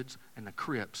Bloods, and the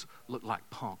Crips look like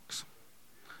punks.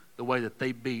 The way that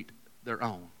they beat their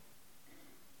own.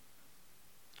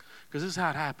 Because this is how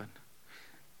it happened.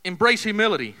 Embrace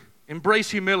humility.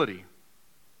 Embrace humility.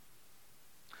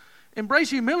 Embrace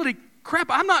humility. Crap,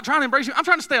 I'm not trying to embrace you. I'm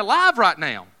trying to stay alive right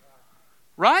now.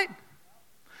 Right?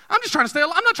 I'm just trying to stay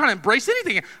alive. I'm not trying to embrace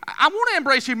anything. I want to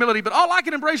embrace humility, but all I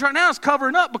can embrace right now is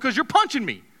covering up because you're punching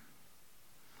me.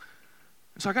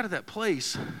 And so I got to that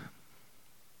place,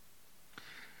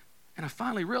 and I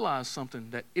finally realized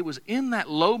something, that it was in that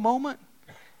low moment,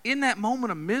 in that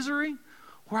moment of misery,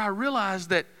 where I realized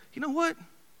that, you know what?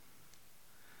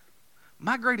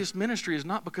 My greatest ministry is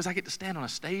not because I get to stand on a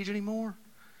stage anymore.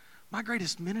 My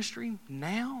greatest ministry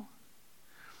now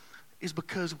is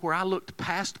because where I looked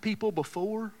past people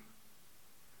before,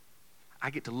 I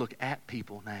get to look at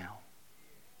people now.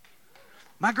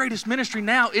 My greatest ministry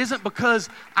now isn't because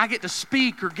I get to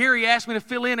speak, or Gary asks me to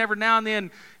fill in every now and then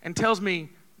and tells me,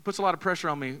 puts a lot of pressure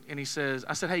on me, and he says,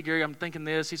 I said, hey Gary, I'm thinking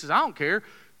this. He says, I don't care.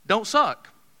 Don't suck.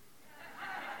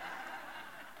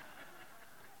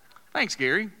 Thanks,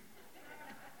 Gary.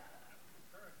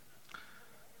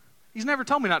 He's never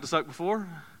told me not to suck before.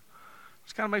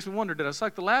 Which kind of makes me wonder, did I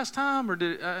suck the last time, or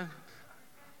did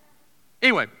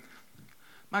Anyway,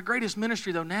 my greatest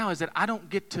ministry though now is that I don't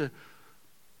get to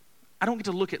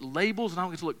look at labels, and I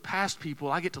don't get to look past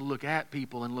people. I get to look at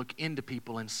people and look into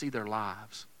people and see their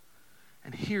lives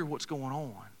and hear what's going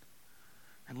on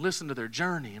and listen to their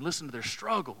journey and listen to their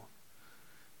struggle.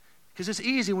 Because it's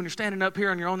easy when you're standing up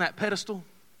here and you're on that pedestal.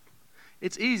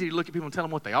 It's easy to look at people and tell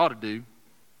them what they ought to do.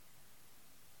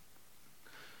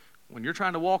 When you're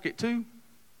trying to walk it too,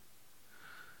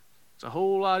 it's a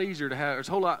whole lot easier to have, it's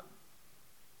a whole lot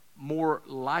more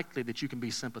likely that you can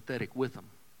be sympathetic with them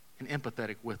and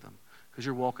empathetic with them because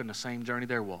you're walking the same journey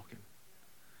they're walking.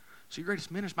 So my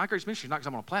greatest ministry is not because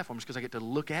I'm on a platform, it's because I get to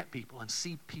look at people and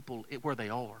see people where they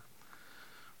are.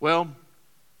 Well,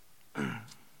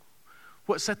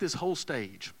 what set this whole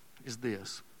stage is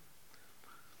this.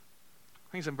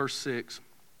 I think it's in verse 6.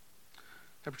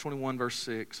 Chapter 21, verse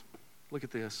 6. Look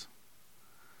at this.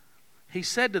 He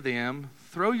said to them,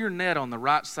 throw your net on the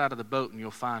right side of the boat and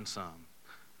you'll find some.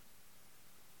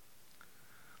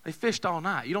 They fished all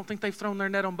night. You don't think they've thrown their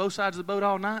net on both sides of the boat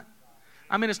all night?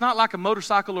 I mean, it's not like a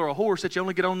motorcycle or a horse that you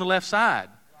only get on the left side.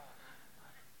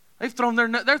 They've thrown their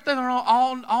net. They're throwing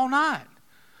all night.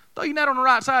 Throw your net on the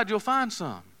right side, you'll find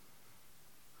some.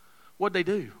 What'd they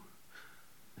do?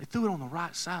 They threw it on the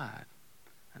right side,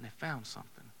 and they found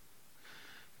something.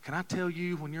 Can I tell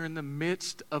you, when you're in the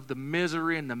midst of the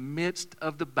misery, in the midst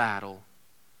of the battle,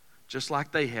 just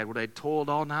like they had, where they'd toiled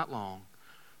all night long,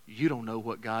 you don't know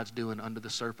what God's doing under the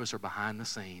surface or behind the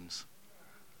scenes.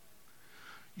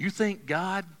 You think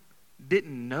God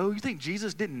didn't know? You think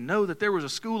Jesus didn't know that there was a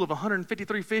school of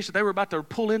 153 fish that they were about to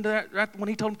pull into that right when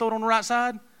he told them to throw it on the right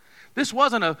side? This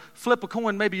wasn't a flip a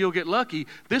coin, maybe you'll get lucky.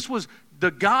 This was the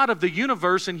God of the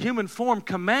universe in human form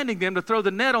commanding them to throw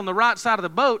the net on the right side of the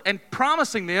boat and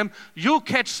promising them you'll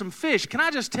catch some fish. Can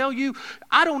I just tell you,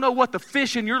 I don't know what the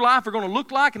fish in your life are going to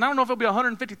look like, and I don't know if there'll be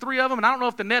 153 of them, and I don't know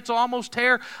if the nets will almost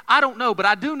tear. I don't know, but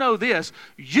I do know this.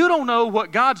 You don't know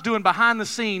what God's doing behind the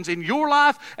scenes in your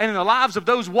life and in the lives of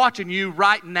those watching you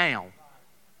right now.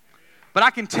 But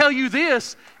I can tell you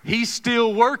this, He's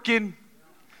still working.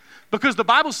 Because the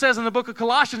Bible says in the book of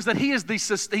Colossians that He's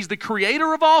the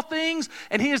creator of all things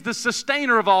and He is the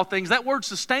sustainer of all things. That word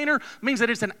sustainer means that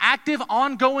it's an active,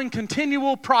 ongoing,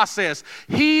 continual process.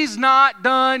 He's not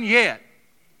done yet.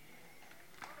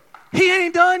 He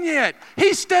ain't done yet.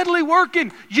 He's steadily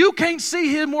working. You can't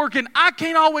see Him working. I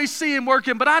can't always see Him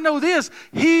working, but I know this.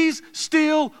 He's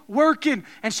still working.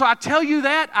 And so I tell you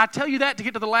that to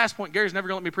get to the last point. Gary's never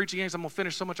going to let me preach again, so I'm going to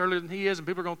finish so much earlier than he is, and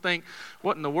people are going to think,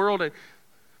 what in the world?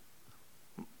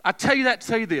 I tell you that to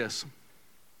tell you this.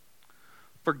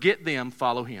 Forget them,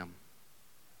 follow Him.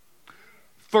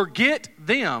 Forget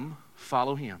them,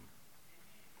 follow Him.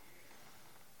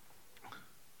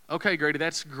 Okay, Grady,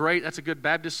 that's great. That's a good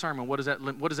Baptist sermon. What does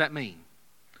that mean?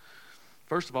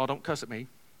 First of all, don't cuss at me.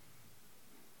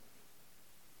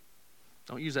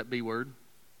 Don't use that B word.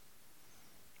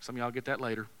 Some of y'all get that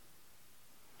later.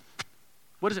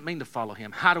 What does it mean to follow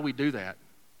Him? How do we do that?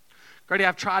 Grady,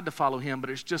 I've tried to follow Him, but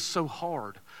it's just so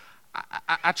hard.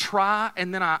 I try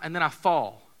and then I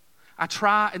fall. I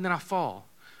try and then I fall.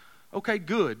 Okay,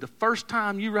 good. The first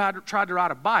time you tried to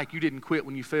ride a bike, you didn't quit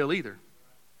when you fell either.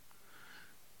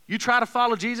 You try to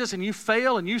follow Jesus and you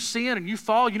fail and you sin and you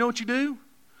fall, you know what you do?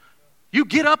 You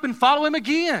get up and follow Him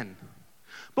again.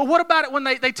 But what about it when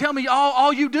they tell me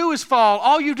all you do is fall,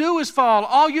 all you do is fall,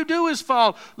 all you do is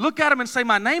fall? Look at them and say,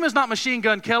 my name is not Machine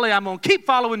Gun Kelly. I'm going to keep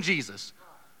following Jesus.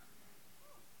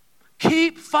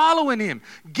 Keep following Him.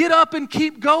 Get up and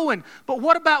keep going. But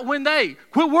what about when they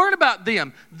quit worrying about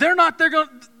them? They're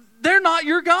not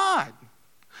your God.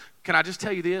 Can I just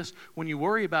tell you this? When you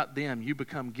worry about them, you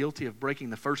become guilty of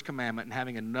breaking the first commandment and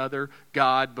having another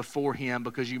God before Him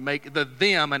because you make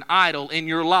them an idol in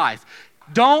your life.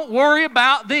 Don't worry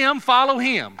about them, follow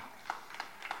Him.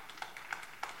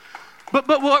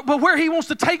 But where He wants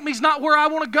to take me is not where I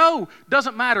want to go.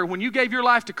 Doesn't matter. When you gave your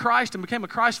life to Christ and became a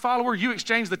Christ follower, you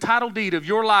exchanged the title deed of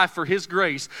your life for His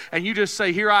grace. And you just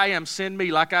say, here I am, send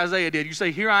me, like Isaiah did. You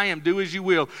say, here I am, do as you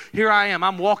will. Here I am,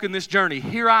 I'm walking this journey.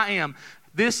 Here I am.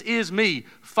 This is me.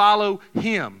 Follow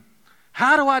Him.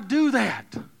 How do I do that?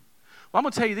 Well, I'm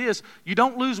going to tell you this. You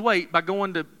don't lose weight by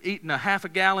going to eating a half a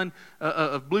gallon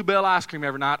of Bluebell ice cream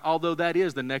every night, although that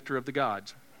is the nectar of the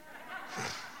gods.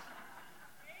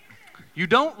 You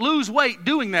don't lose weight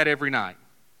doing that every night.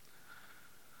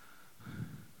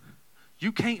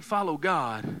 You can't follow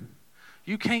God.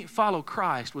 You can't follow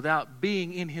Christ without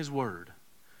being in His Word.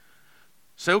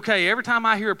 So, okay, every time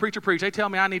I hear a preacher preach, they tell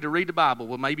me I need to read the Bible.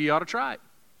 Well, maybe you ought to try it.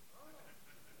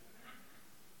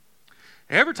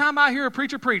 Every time I hear a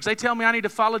preacher preach, they tell me I need to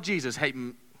follow Jesus. Hey,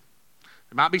 there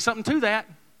might be something to that.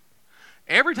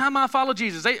 Every time I follow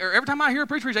Jesus, every time I hear a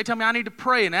preacher preach, they tell me I need to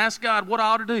pray and ask God what I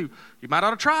ought to do. You might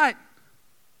ought to try it.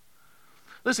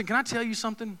 Listen, can I tell you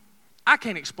something? I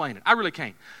can't explain it. I really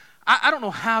can't. I don't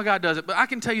know how God does it, but I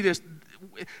can tell you this.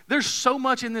 There's so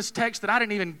much in this text that I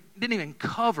didn't even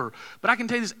cover. But I can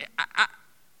tell you this.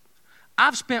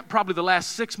 I've spent probably the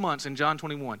last 6 months in John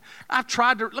 21. I've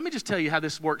tried to, let me just tell you how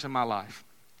this works in my life.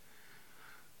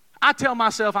 I tell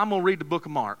myself I'm going to read the book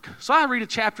of Mark. So I read a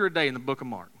chapter a day in the book of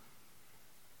Mark.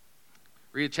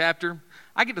 Read a chapter.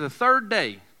 I get to the third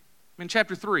day. I'm in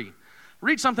chapter 3.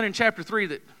 Read something in chapter 3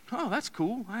 that, oh, that's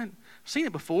cool. I hadn't seen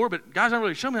it before, but guys don't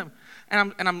really show me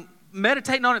that. And I'm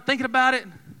meditating on it, thinking about it.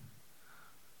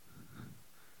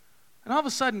 And all of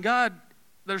a sudden, God,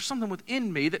 there's something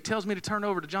within me that tells me to turn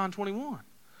over to John 21.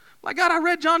 Like, God, I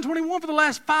read John 21 for the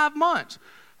last 5 months.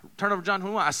 Turn over to John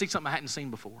 21. I see something I hadn't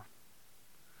seen before.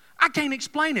 I can't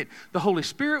explain it. The Holy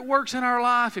Spirit works in our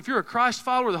life. If you're a Christ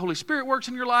follower, the Holy Spirit works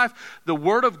in your life. The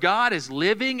Word of God is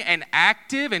living and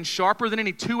active and sharper than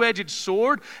any two-edged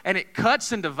sword, and it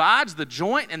cuts and divides the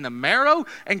joint and the marrow,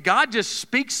 and God just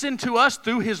speaks into us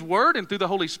through His Word and through the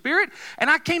Holy Spirit. And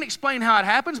I can't explain how it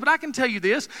happens, but I can tell you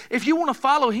this. If you want to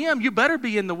follow Him, you better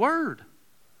be in the Word.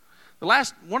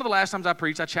 One of the last times I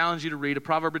preached, I challenged you to read a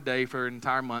proverb a day for an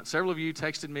entire month. Several of you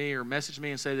texted me or messaged me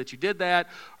and said that you did that,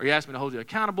 or you asked me to hold you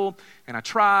accountable, and I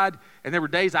tried, and there were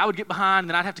days I would get behind, and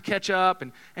then I'd have to catch up.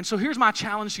 And so here's my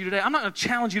challenge to you today. I'm not going to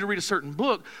challenge you to read a certain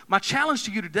book. My challenge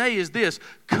to you today is this.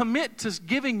 Commit to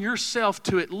giving yourself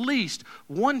to at least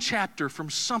one chapter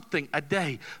from something a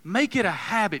day. Make it a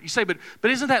habit. You say, but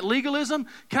isn't that legalism?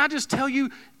 Can I just tell you,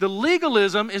 the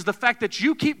legalism is the fact that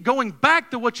you keep going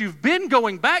back to what you've been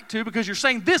going back to because you're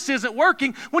saying this isn't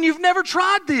working when you've never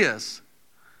tried this.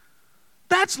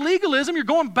 That's legalism. You're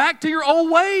going back to your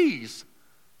old ways.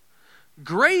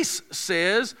 Grace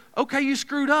says, okay, you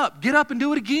screwed up. Get up and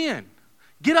do it again.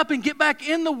 Get up and get back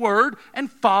in the Word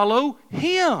and follow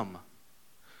Him.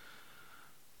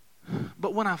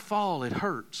 But when I fall, it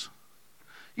hurts.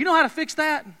 You know how to fix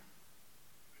that?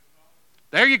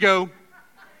 There you go.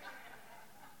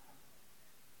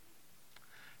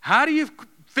 How do you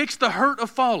fix the hurt of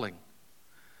falling?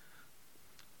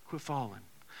 Quit falling.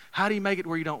 How do you make it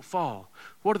where you don't fall?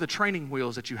 What are the training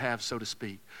wheels that you have, so to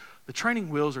speak? The training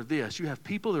wheels are this. You have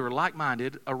people who are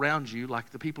like-minded around you,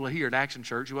 like the people here at Action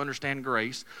Church who understand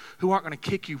grace, who aren't going to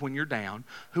kick you when you're down,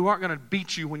 who aren't going to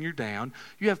beat you when you're down.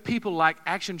 You have people like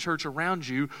Action Church around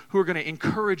you who are going to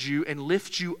encourage you and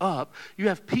lift you up. You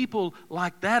have people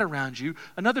like that around you.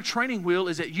 Another training wheel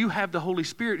is that you have the Holy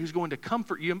Spirit who's going to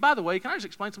comfort you. And by the way, can I just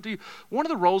explain something to you? One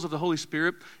of the roles of the Holy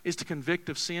Spirit is to convict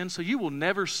of sin, so you will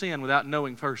never sin without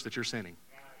knowing first that you're sinning.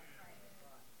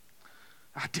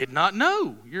 I did not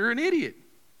know. You're an idiot.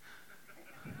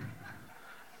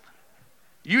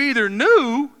 You either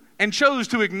knew and chose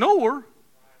to ignore,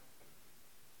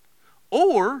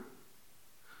 or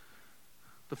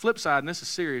the flip side, and this is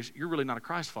serious, you're really not a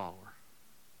Christ follower.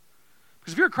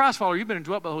 Because if you're a Christ follower, you've been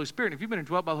indwelt by the Holy Spirit. And if you've been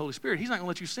indwelt by the Holy Spirit, He's not going to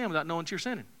let you sin without knowing that you're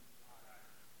sinning.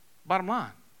 Bottom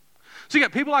line. So you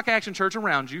got people like Action Church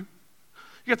around you.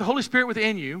 You got the Holy Spirit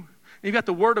within you. And you've got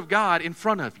the Word of God in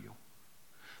front of you.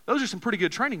 Those are some pretty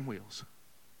good training wheels.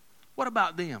 What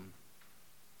about them?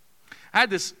 I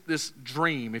had this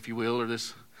dream, if you will, or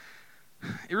this,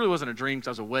 it really wasn't a dream because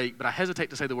I was awake, but I hesitate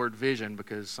to say the word vision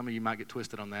because some of you might get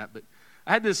twisted on that. But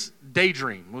I had this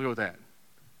daydream, we'll go with that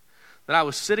I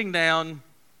was sitting down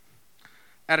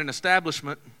at an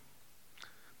establishment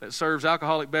that serves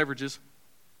alcoholic beverages,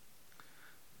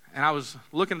 and I was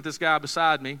looking at this guy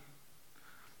beside me,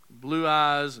 blue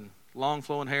eyes and long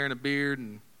flowing hair and a beard,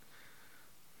 and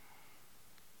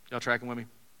y'all tracking with me?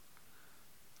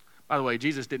 By the way,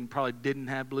 Jesus probably didn't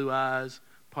have blue eyes,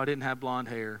 probably didn't have blonde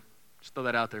hair. Just throw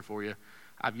that out there for you.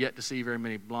 I've yet to see very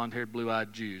many blonde-haired,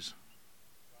 blue-eyed Jews.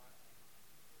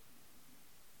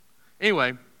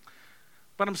 Anyway,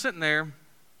 but I'm sitting there,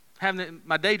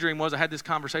 my daydream was I had this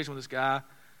conversation with this guy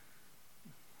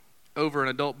over an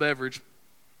adult beverage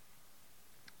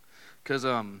because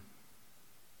I don't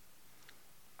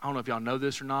know if y'all know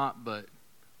this or not, but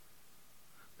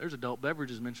there's adult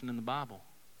beverages mentioned in the Bible.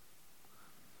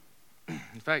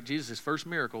 In fact, Jesus' first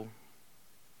miracle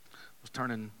was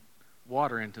turning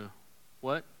water into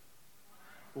what?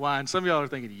 Wine. Some of y'all are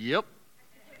thinking, yep.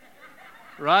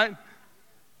 Right?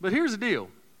 But here's the deal.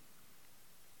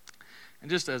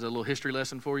 And just as a little history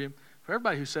lesson for you, for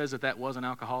everybody who says that was an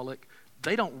alcoholic,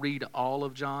 they don't read all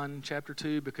of John chapter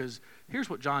 2 because here's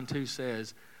what John 2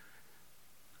 says.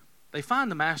 They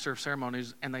find the master of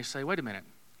ceremonies and they say, wait a minute.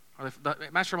 Or the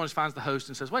master of ceremonies finds the host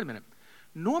and says, wait a minute.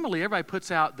 Normally, everybody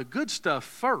puts out the good stuff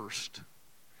first,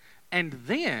 and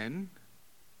then,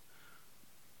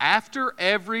 after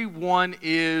everyone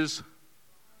is,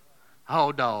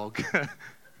 oh, dog.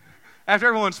 After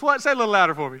everyone's what? Say it a little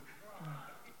louder for me.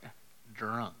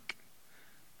 Drunk.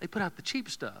 They put out the cheap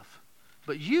stuff.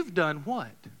 But you've done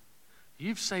what?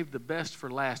 You've saved the best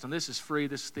for last. And this is free.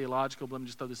 This is theological, but let me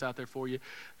just throw this out there for you.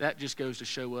 That just goes to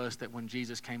show us that when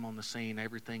Jesus came on the scene,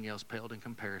 everything else paled in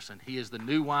comparison. He is the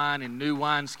new wine in new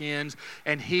wineskins,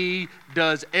 and He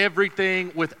does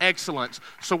everything with excellence.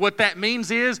 So what that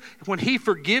means is when He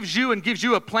forgives you and gives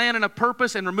you a plan and a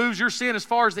purpose and removes your sin as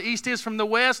far as the east is from the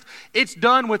west, it's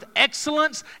done with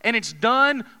excellence, and it's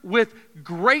done with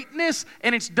greatness,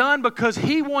 and it's done because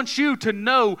He wants you to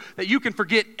know that you can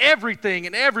forget everything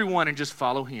and everyone and just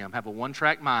follow Him. Have a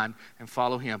one-track mind and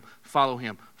follow Him, follow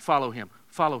Him, follow Him,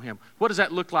 follow Him. What does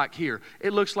that look like here?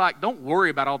 It looks like don't worry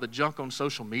about all the junk on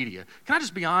social media. Can I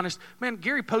just be honest? Man,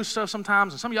 Gary posts stuff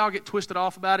sometimes, and some of y'all get twisted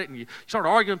off about it, and you start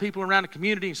arguing with people around the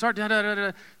community, and start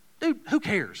da-da-da-da. Dude, who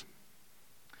cares?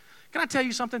 Can I tell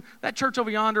you something? That church over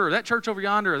yonder, or that church over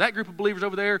yonder, or that group of believers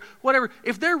over there, whatever,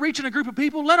 if they're reaching a group of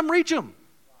people, let them reach them.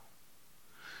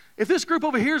 If this group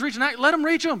over here is reaching out, let them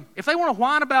reach them. If they want to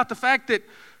whine about the fact that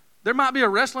there might be a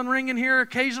wrestling ring in here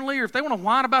occasionally, or if they want to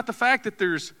whine about the fact that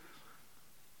there's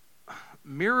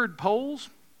mirrored poles,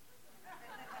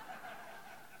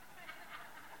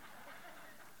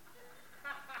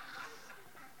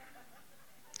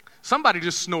 somebody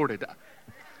just snorted.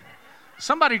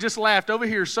 Somebody just laughed over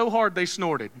here so hard they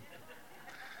snorted.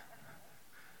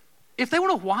 If they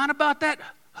want to whine about that,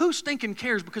 who stinking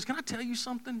cares? Because can I tell you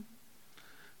something?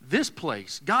 This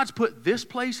place, God's put this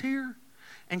place here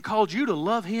and called you to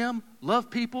love Him, love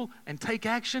people, and take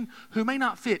action who may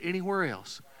not fit anywhere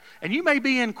else. And you may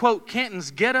be in, quote,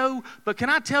 Canton's ghetto, but can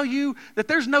I tell you that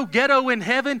there's no ghetto in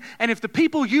heaven? And if the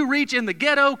people you reach in the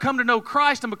ghetto come to know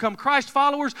Christ and become Christ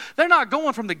followers, they're not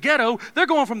going from the ghetto, they're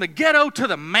going from the ghetto to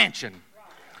the mansion.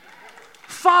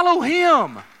 Follow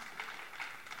Him.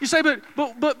 You say, but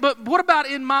what about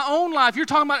in my own life? You're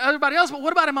talking about everybody else, but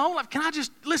what about in my own life? Can I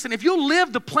just, listen, if you'll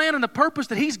live the plan and the purpose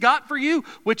that He's got for you,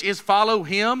 which is follow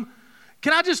Him,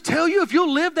 can I just tell you, if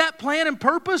you'll live that plan and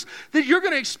purpose, that you're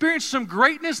going to experience some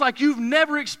greatness like you've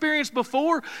never experienced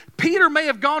before? Peter may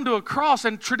have gone to a cross,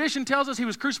 and tradition tells us he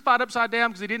was crucified upside down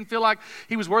because he didn't feel like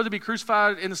he was worthy to be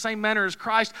crucified in the same manner as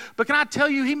Christ. But can I tell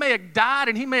you, he may have died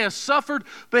and he may have suffered,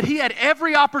 but he had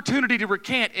every opportunity to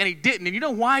recant, and he didn't. And you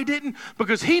know why he didn't?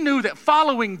 Because he knew that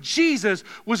following Jesus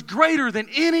was greater than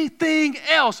anything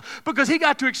else, because he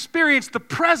got to experience the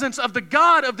presence of the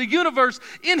God of the universe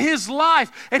in his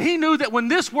life, and he knew that when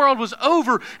this world was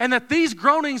over and that these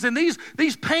groanings and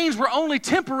these pains were only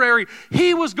temporary,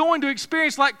 he was going to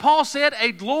experience, like Paul said,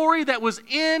 a glory that was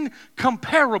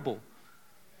incomparable.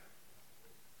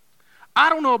 I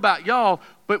don't know about y'all,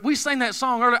 but we sang that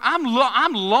song earlier. I'm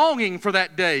longing for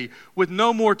that day with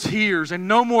no more tears and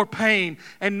no more pain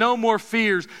and no more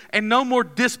fears and no more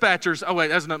dispatchers. Oh, wait,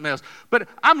 that's nothing else. But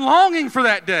I'm longing for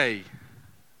that day.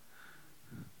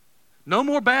 No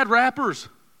more bad rappers.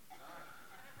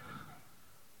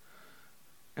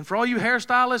 And for all you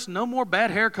hairstylists, no more bad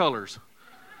hair colors.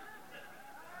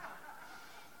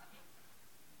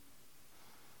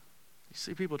 You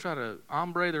see people try to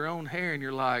ombre their own hair, and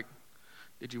you're like,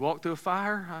 did you walk through a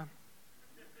fire? I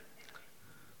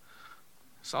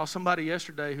saw somebody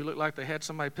yesterday who looked like they had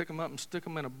somebody pick them up and stick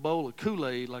them in a bowl of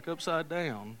Kool-Aid, like upside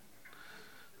down.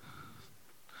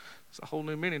 It's a whole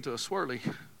new meaning to a swirly.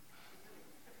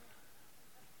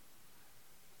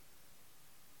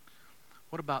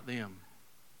 What about them?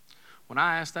 When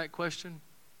I asked that question,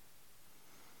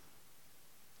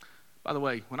 by the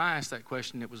way, when I asked that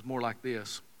question, it was more like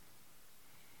this.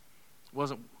 It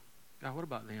wasn't, God, what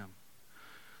about them?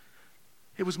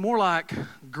 It was more like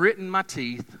gritting my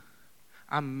teeth.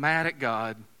 I'm mad at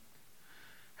God,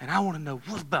 and I want to know,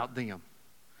 what about them?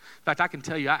 In fact, I can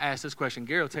tell you, I asked this question.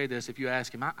 Gary will tell you this if you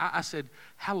ask him. I said,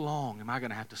 how long am I going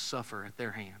to have to suffer at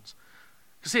their hands?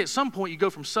 Because see, at some point you go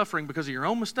from suffering because of your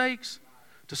own mistakes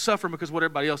to suffering because of what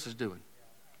everybody else is doing.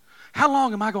 How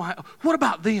long am I going to have? What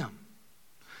about them?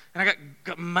 And I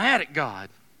got mad at God.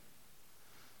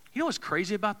 You know what's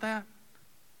crazy about that?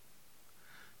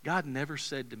 God never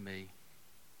said to me,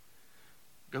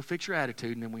 go fix your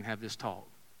attitude and then we can have this talk.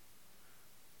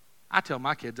 I tell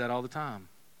my kids that all the time.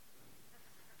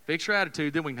 Fix your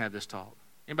attitude, then we can have this talk.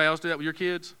 Anybody else do that with your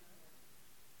kids?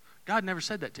 God never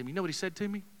said that to me. You know what He said to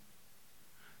me?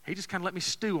 He just kind of let me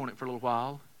stew on it for a little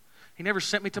while. He never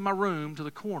sent me to my room, to the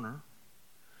corner.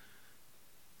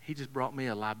 He just brought me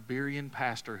a Liberian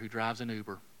pastor who drives an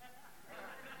Uber.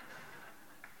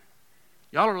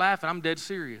 Y'all are laughing. I'm dead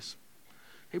serious.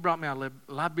 He brought me a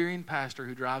Liberian pastor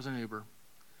who drives an Uber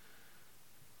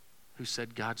who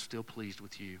said, God's still pleased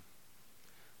with you.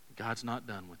 God's not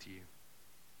done with you.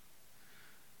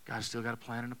 God's still got a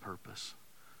plan and a purpose.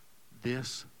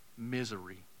 This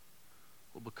misery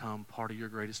will become part of your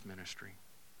greatest ministry.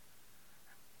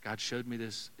 God showed me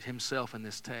this himself in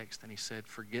this text, and he said,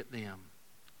 forget them,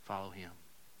 follow him.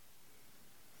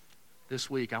 This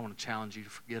week, I want to challenge you to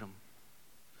forget them.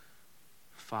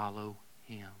 Follow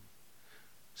him.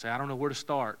 Say, I don't know where to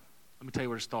start. Let me tell you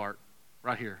where to start.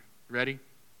 Right here. You ready?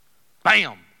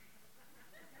 Bam!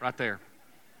 Right there.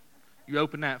 You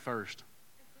open that first.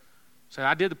 Say,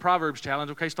 I did the Proverbs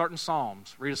challenge. Okay, start in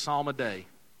Psalms. Read a psalm a day.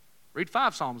 Read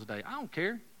 5 psalms a day. I don't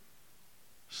care.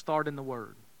 Start in the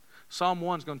Word. Psalm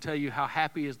 1 is going to tell you how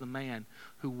happy is the man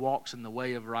who walks in the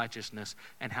way of righteousness,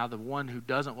 and how the one who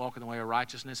doesn't walk in the way of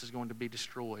righteousness is going to be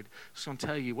destroyed. It's going to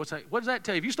tell you, what does that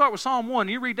tell you? If you start with Psalm 1 and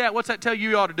you read that, what's that tell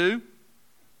you ought to do?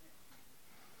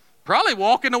 Probably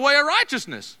walk in the way of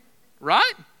righteousness,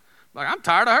 right? Like, I'm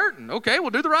tired of hurting. Okay, we'll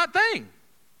do the right thing.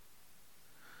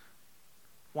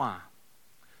 Why?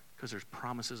 Because there's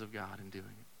promises of God in doing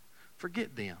it.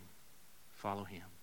 Forget them. Follow him.